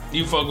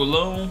 You fuck with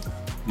Loon?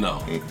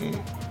 No.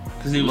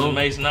 Cause he was a Loon.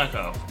 Mace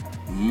knockoff.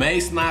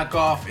 Mace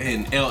knockoff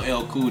and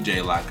LL Cool J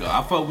lockoff.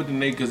 I fuck with the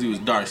nigga because he was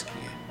dark skinned.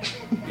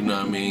 You know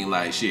what I mean?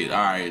 Like shit. All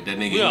right, that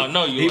nigga. We all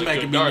know you he like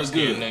making the me dark look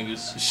skinned good.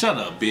 niggas. Shut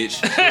up,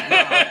 bitch.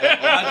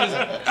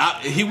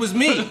 He was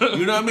me.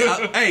 You know what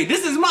I mean? Hey,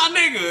 this is my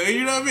nigga.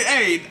 You know what I mean?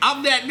 Hey,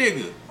 I'm that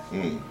nigga.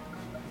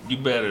 You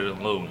better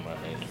than Loon, my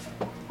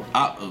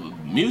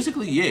nigga.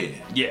 Musically, yeah.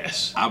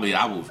 Yes. I mean,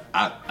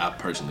 I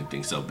personally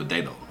think so, but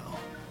they don't know.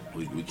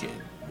 We can't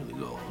really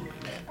go on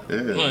like that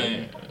Yeah.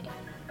 Man.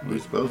 We're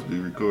supposed to be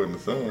recording the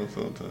song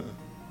sometime.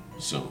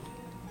 soon.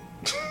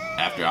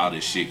 After all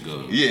this shit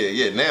goes.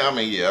 Yeah. Now, I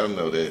mean, I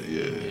know that.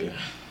 Yeah.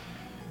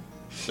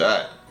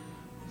 Shot.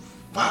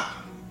 Wow.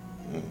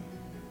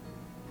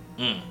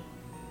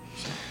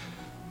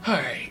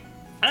 Alright.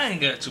 I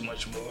ain't got too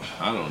much more.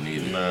 I don't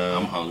need it. Nah.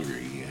 I'm hungry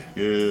again.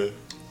 Yeah.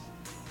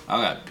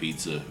 I got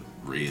pizza,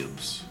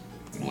 ribs,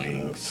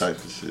 wings.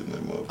 Types of shit in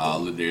that motherfucker.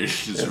 All of there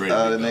is That's ready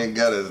all to that go. nigga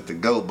got is the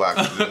go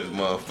boxes in this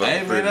motherfucker.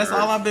 Hey man, that's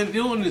all I've been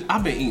doing. Is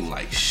I've been eating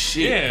like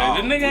shit. Yeah, all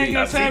the nigga ain't week.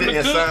 got See time the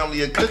to cook.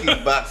 insomnia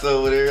cookies box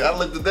over there. I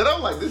looked at that.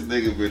 I'm like, this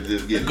nigga been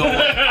just getting Going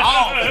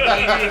off,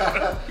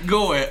 nigga.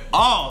 Going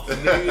off,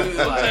 nigga.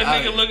 Like,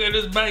 That nigga look at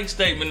his bank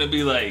statement and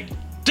be like,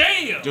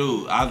 damn!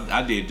 dude,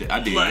 I did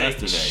like,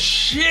 yesterday.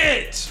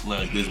 shit!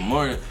 Like this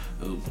morning,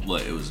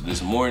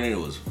 this morning it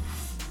was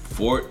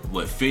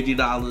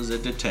 $50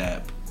 at the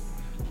tap.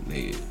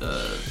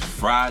 Nigga,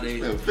 Friday.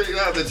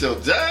 $50 at your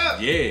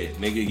job? Yeah,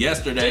 nigga.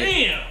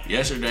 Yesterday. Damn!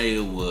 Yesterday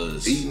it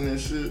was Eating and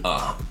shit?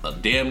 a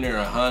damn near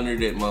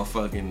 100 at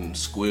motherfucking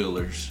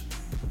Squealers.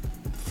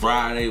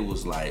 Friday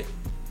was like.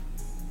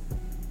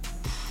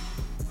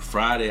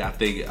 Friday, I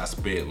think I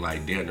spent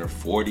like damn near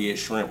 40 at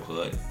Shrimp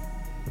Hut.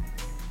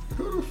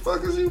 Who the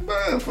fuck is you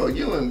buying for?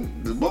 You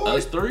and the boy?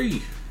 Us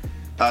three.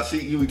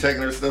 You be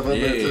taking her stuff up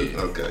there too? Yeah.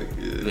 Okay,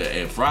 yeah.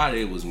 And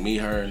Friday was me,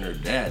 her, and her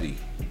daddy.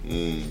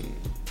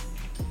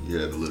 You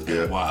had to look And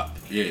at WAP.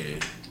 Yeah.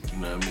 You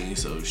know what I mean?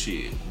 So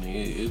shit.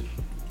 Nigga,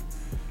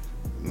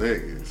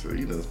 nigga. So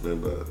you done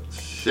spent about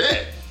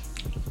shit.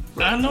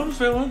 I know the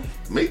feeling.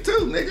 Me too,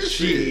 nigga.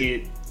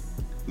 Shit.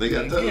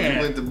 Nigga, I told you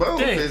Yeah. went to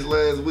Bonefish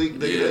last week.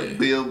 Nigga, Yeah. that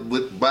bill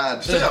by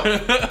itself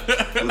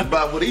was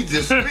about what he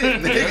just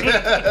spent,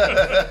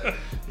 nigga.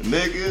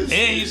 Nigga,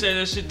 And you said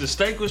that shit, the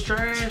steak was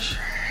trash?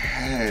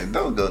 Man,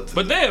 don't go to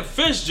But they a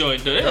fish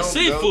joint though. They a don't go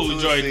seafood to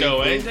a joint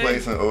though, ain't seafood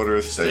place they? and order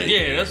a steak.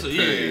 Yeah, that's what,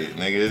 yeah.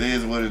 Nigga, it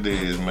is what it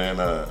is, man.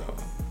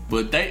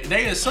 But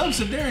they a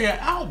subsidiary of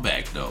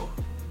Outback though.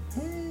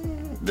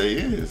 They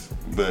is,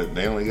 but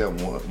they only got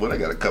one. Well, they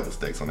got a couple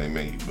steaks on their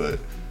menu, but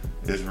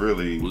it's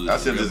really. Was it I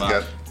should just ribeye?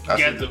 got.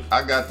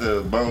 I got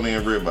the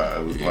bone-in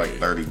ribeye. It was like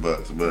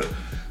 $30, but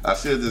I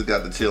should have just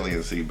got the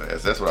Chilean sea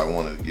bass. That's what I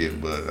wanted to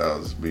get, but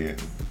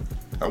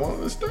I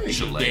wanted a steak.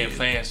 Sure. Being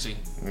fancy.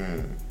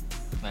 Mm.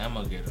 Now I'm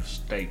gonna get a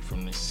steak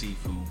from this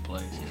seafood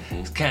place.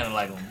 It's kind of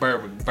like when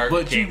Burger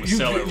But King was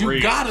selling you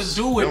ribs. gotta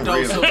do it Them though.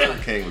 ribs So at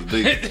Burger King was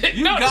decent.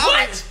 you No,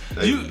 gotta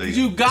what?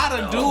 you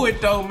gotta do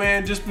it though,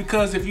 man. Just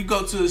because if you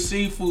go to a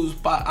seafood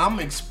spot, I'm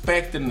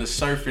expecting the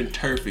surf and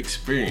turf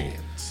experience.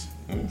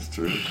 That's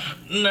true.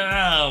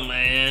 Nah,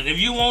 man. If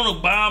you want a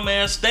bomb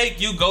ass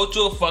steak, you go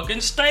to a fucking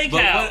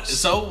steakhouse.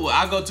 So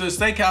I go to a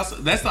steakhouse.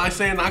 That's like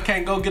saying I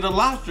can't go get a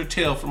lobster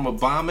tail from a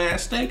bomb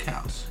ass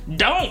steakhouse.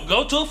 Don't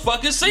go to a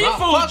fucking seafood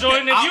Nah, fuck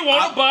joint that. if you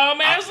want a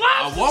bomb ass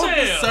I lobster want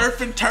tail. the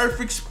surf and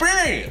turf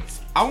experience.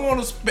 I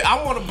want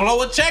to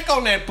blow a check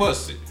on that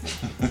pussy.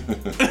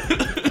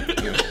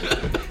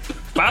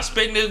 If I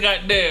spend this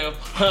goddamn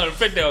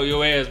 $150 on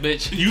your ass,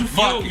 bitch, You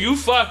fucking. you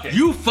fucking.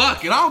 You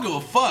fucking. I don't give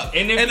a fuck.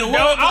 And if the you woman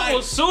don't, I like-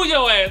 will sue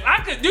your ass.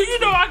 Do you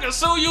know I can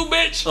sue you,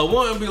 bitch? A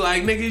woman be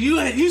like, nigga,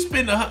 you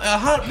spend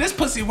this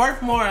pussy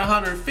worth more than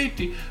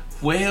 $150.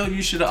 Well,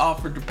 you should have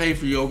offered to pay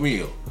for your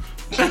meal.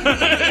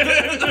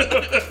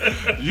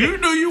 You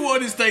knew you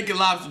wanted steak and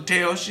lobster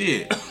tail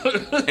shit.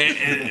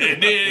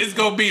 And then it's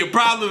gonna be a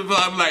problem if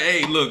I'm like,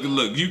 hey, look,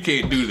 you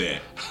can't do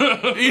that.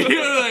 You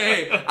know, like,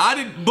 hey, I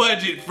didn't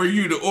budget for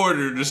you to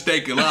order the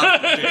steak and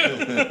lobster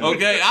tail.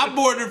 Okay? I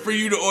ordered for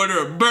you to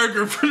order a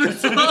burger for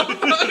this.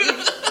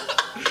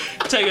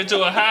 Take it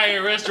to a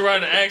higher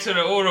restaurant and ask her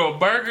to order a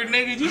burger,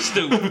 nigga. You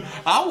stupid.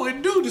 I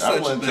wouldn't do I such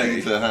a wouldn't take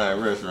you thing. to a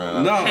high-end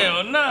restaurant. No.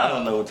 Hell no. I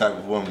don't know what type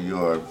of woman you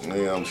are. You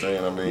know what I'm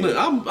saying? I mean, Look,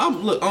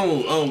 I'm look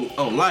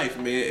on life,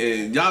 man,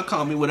 and y'all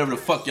call me whatever the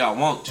fuck y'all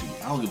want to.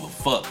 I don't give a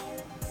fuck.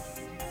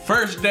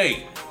 First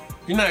date,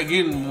 you're not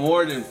getting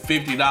more than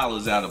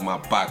 $50 out of my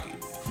pocket.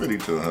 50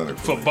 to 100.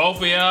 For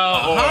both of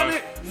y'all, or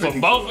 100? for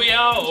both of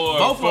y'all, or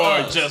Both of for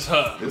us. just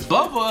her? It's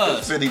Both of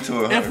us. 50 to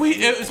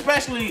 100.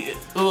 Especially,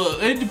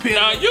 it depends.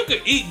 Now you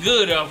could eat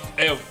good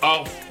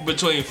off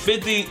between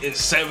 50 and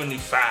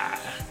 75.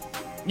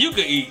 You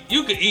could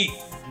eat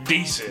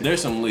decent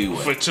There's some for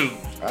leeway. two.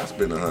 I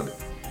spend 100.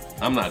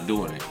 I'm not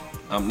doing it.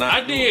 I'm not.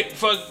 I did.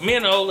 Fuck, me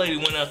and the old lady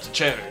went out to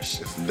Cheddar's.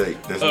 It's a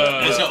date. That's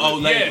That's your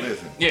old lady. Yeah,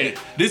 Listen. yeah.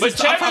 This But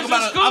is I'm Cheddar's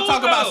talking is cool, I'm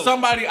talking about though.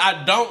 somebody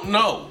I don't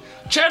know.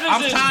 Cheddar's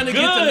I'm is trying to good.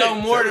 get to know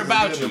more Cheddar's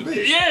about is you. good as a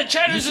bitch. Yeah,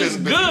 Cheddar's is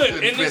good, and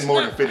spend it's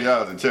more not- than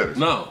 $50 in Cheddar's.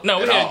 No. No,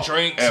 we At had all,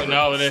 drinks ever. and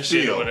all of that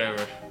shit Still. or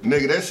whatever.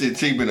 Nigga, that shit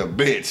cheap in a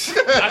bitch.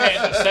 I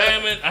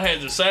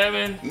had the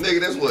salmon. Nigga,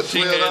 that's what, She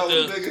 $12, had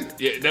the nigga?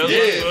 yeah. That was Yeah,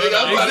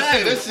 nigga, I'm about to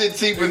say Exactly. that shit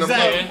cheap in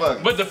Exactly. the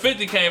motherfucker. But the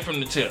 50 came from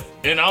the tip,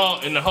 and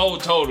the whole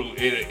total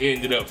it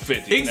ended up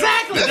 50.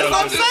 Exactly. That's That's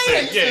what I'm what I'm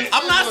saying. saying. Yeah.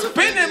 I'm not More than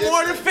spending 50,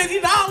 more than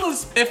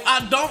 $50 if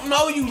I don't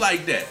know you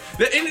like that.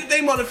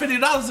 Anything more than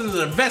 $50 is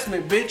an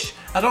investment, bitch.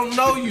 I don't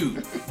know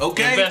you.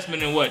 Okay?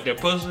 Investment in what? Their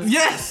pussy?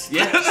 Yes.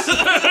 Yes.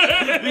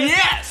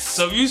 Yes.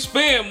 So if you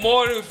spend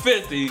more than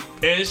 50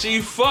 and she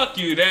fuck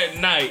you that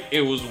night,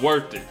 it was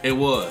worth it. It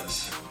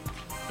was.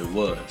 It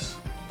was.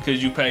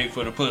 Cause you paid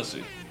for the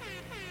pussy.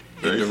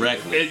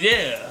 Indirectly.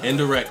 Yeah.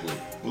 Indirectly.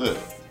 Look,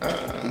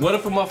 What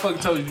if a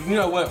motherfucker told you, you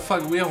know what,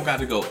 fuck, we don't got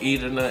to go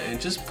eat or nothing.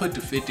 Just put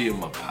the 50 in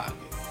my pocket.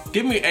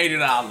 Give me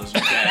 $80.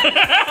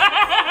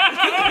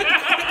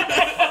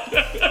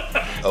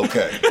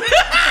 Okay.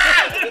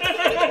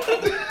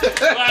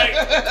 Like,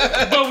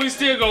 but we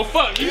still go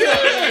fuck. Yeah.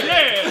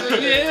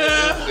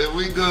 If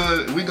we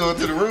going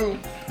to the room.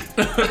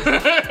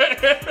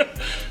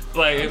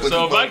 Like,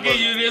 so if I give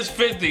you this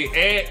 50,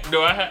 and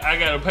no, I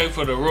gotta pay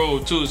for the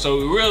room too. So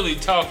we're really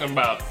talking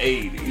about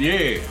 80.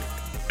 Yeah.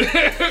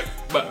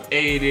 About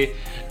 $80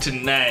 to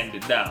 $90. I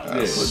put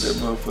that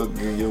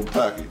motherfucker in your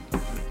pocket.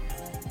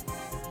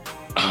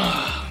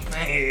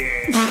 Man,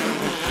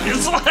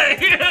 it's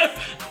like,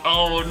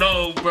 oh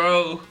no,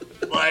 bro.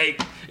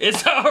 Like,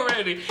 it's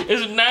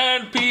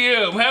 9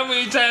 p.m. How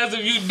many times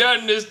have you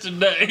done this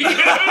today?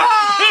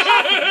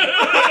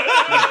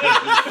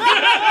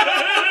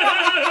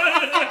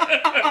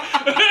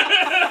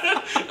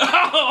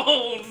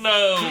 Oh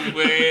no,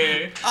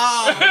 man.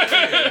 Oh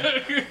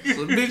man.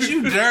 So bitch,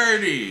 you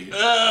dirty.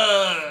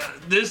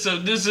 This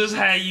is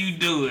how you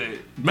do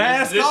it.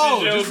 Mask this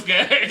on. Is your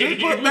game.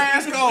 Just put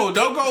mask on.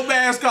 Don't go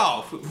mask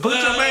off. Put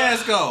your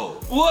mask on.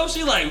 What if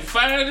she like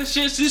fine and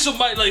shit? See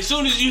somebody like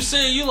soon as you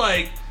say it, you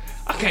like,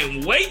 I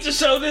can't wait to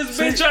show this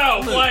bitch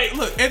off.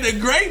 Look, and the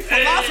great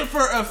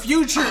philosopher of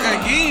future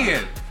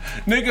again.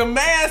 Nigga,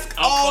 mask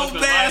on,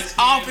 mask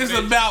off is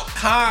about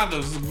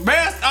condoms.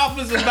 Mask off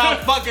is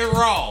about fucking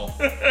raw.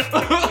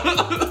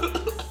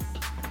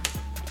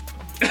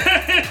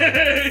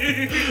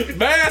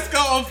 Mask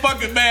on,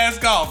 fucking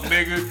mask off,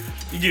 nigga.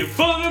 You get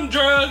full of them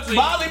drugs and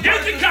Molly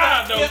get your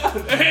condom.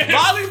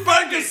 Molly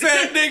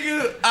Percocet,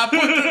 nigga.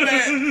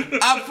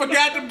 I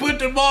forgot to put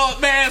the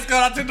mask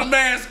on. I took the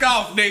mask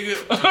off, nigga.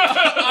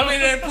 I mean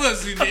that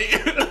pussy,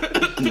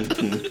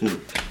 nigga.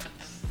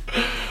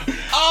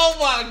 Oh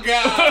my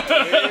god,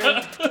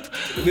 man.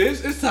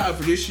 It's time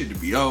for this shit to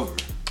be over.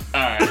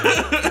 Alright.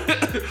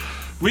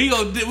 We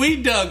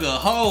dug a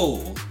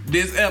hole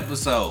this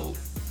episode.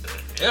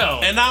 Yo,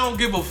 And I don't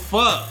give a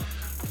fuck.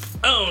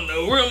 I don't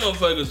know. Real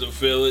motherfuckers will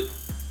feel it.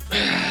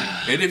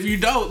 And if you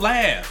don't,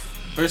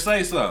 laugh. Or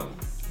say something.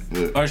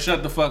 Yeah. Or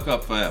shut the fuck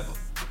up forever.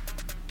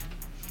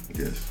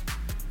 Yes.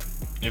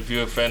 If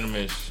you're a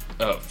feminist,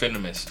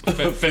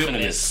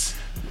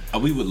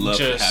 We would love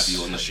to have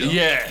you on the show.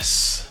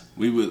 Yes.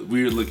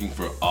 We're looking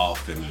for all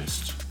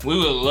feminists. We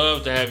would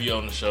love to have you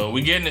on the show.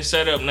 We getting it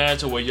set up now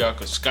to where y'all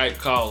can Skype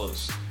call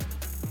us.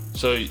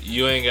 So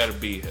you ain't gotta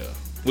be here.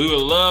 We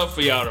would love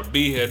for y'all to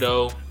be here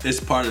though. It's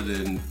part of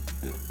the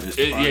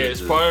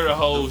It's part of the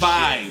whole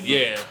vibe. shit.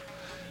 Yeah.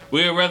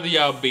 We'd rather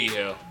y'all be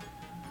here.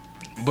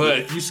 But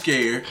if you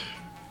scared,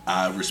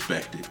 I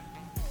respect it.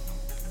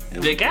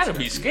 And they we gotta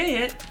be respect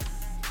scared.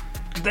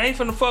 Cause they ain't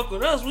finna fuck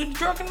with us. We the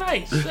Drunken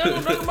Knights.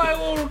 Nobody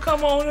want to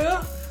come on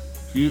here.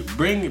 you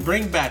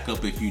bring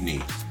backup if you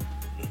need.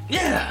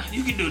 Yeah,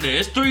 you can do that.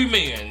 It's 3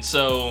 men,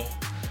 so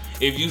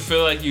if you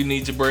feel like you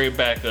need to bring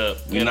back up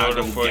You're in not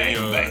order gonna for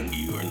gangbang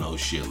you or no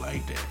shit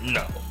like that.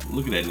 No.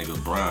 Look at that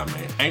nigga Brian,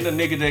 man. Ain't a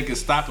nigga that can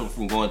stop him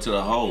from going to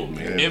the hole,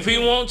 man. If he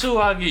want to,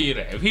 I'll give you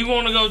that. If he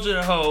want to go to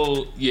the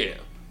hole, yeah.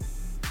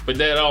 But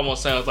that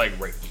almost sounds like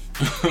rape.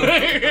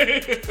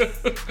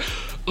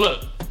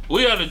 Look,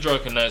 we are the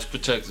Drunken Knights,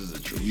 protectors of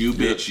the truth. You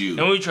bitch you.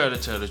 And we try to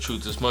tell the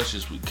truth as much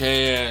as we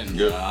can.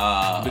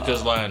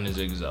 Because lying is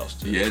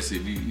exhausting. Yes,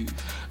 it is.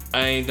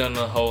 I ain't done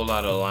a whole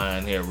lot of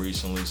lying here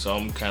recently, so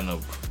I'm kind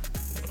of,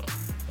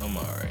 I'm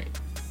alright.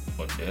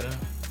 What, did I?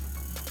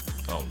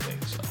 I don't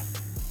think so.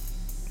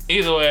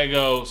 Either way it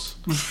goes.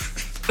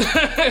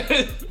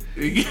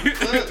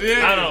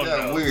 I don't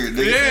know. Weird,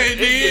 nigga. Yeah, it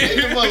did.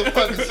 Get the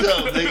motherfucking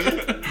show,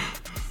 nigga.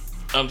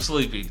 I'm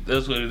sleepy.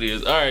 That's what it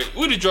is. Alright,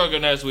 we the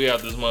Drunken Knights. We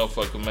out this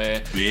motherfucker,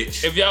 man.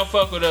 Bitch. If y'all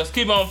fuck with us,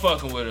 keep on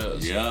fucking with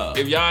us. Yeah.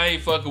 If y'all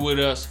ain't fucking with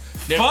us,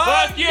 then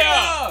fuck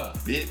yeah.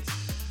 Bitch.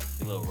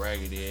 You little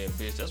raggedy ass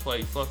bitch. That's why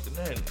you fucked the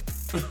nanny.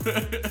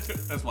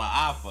 That's why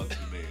I fucked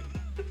you, man.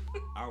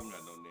 I don't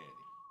got no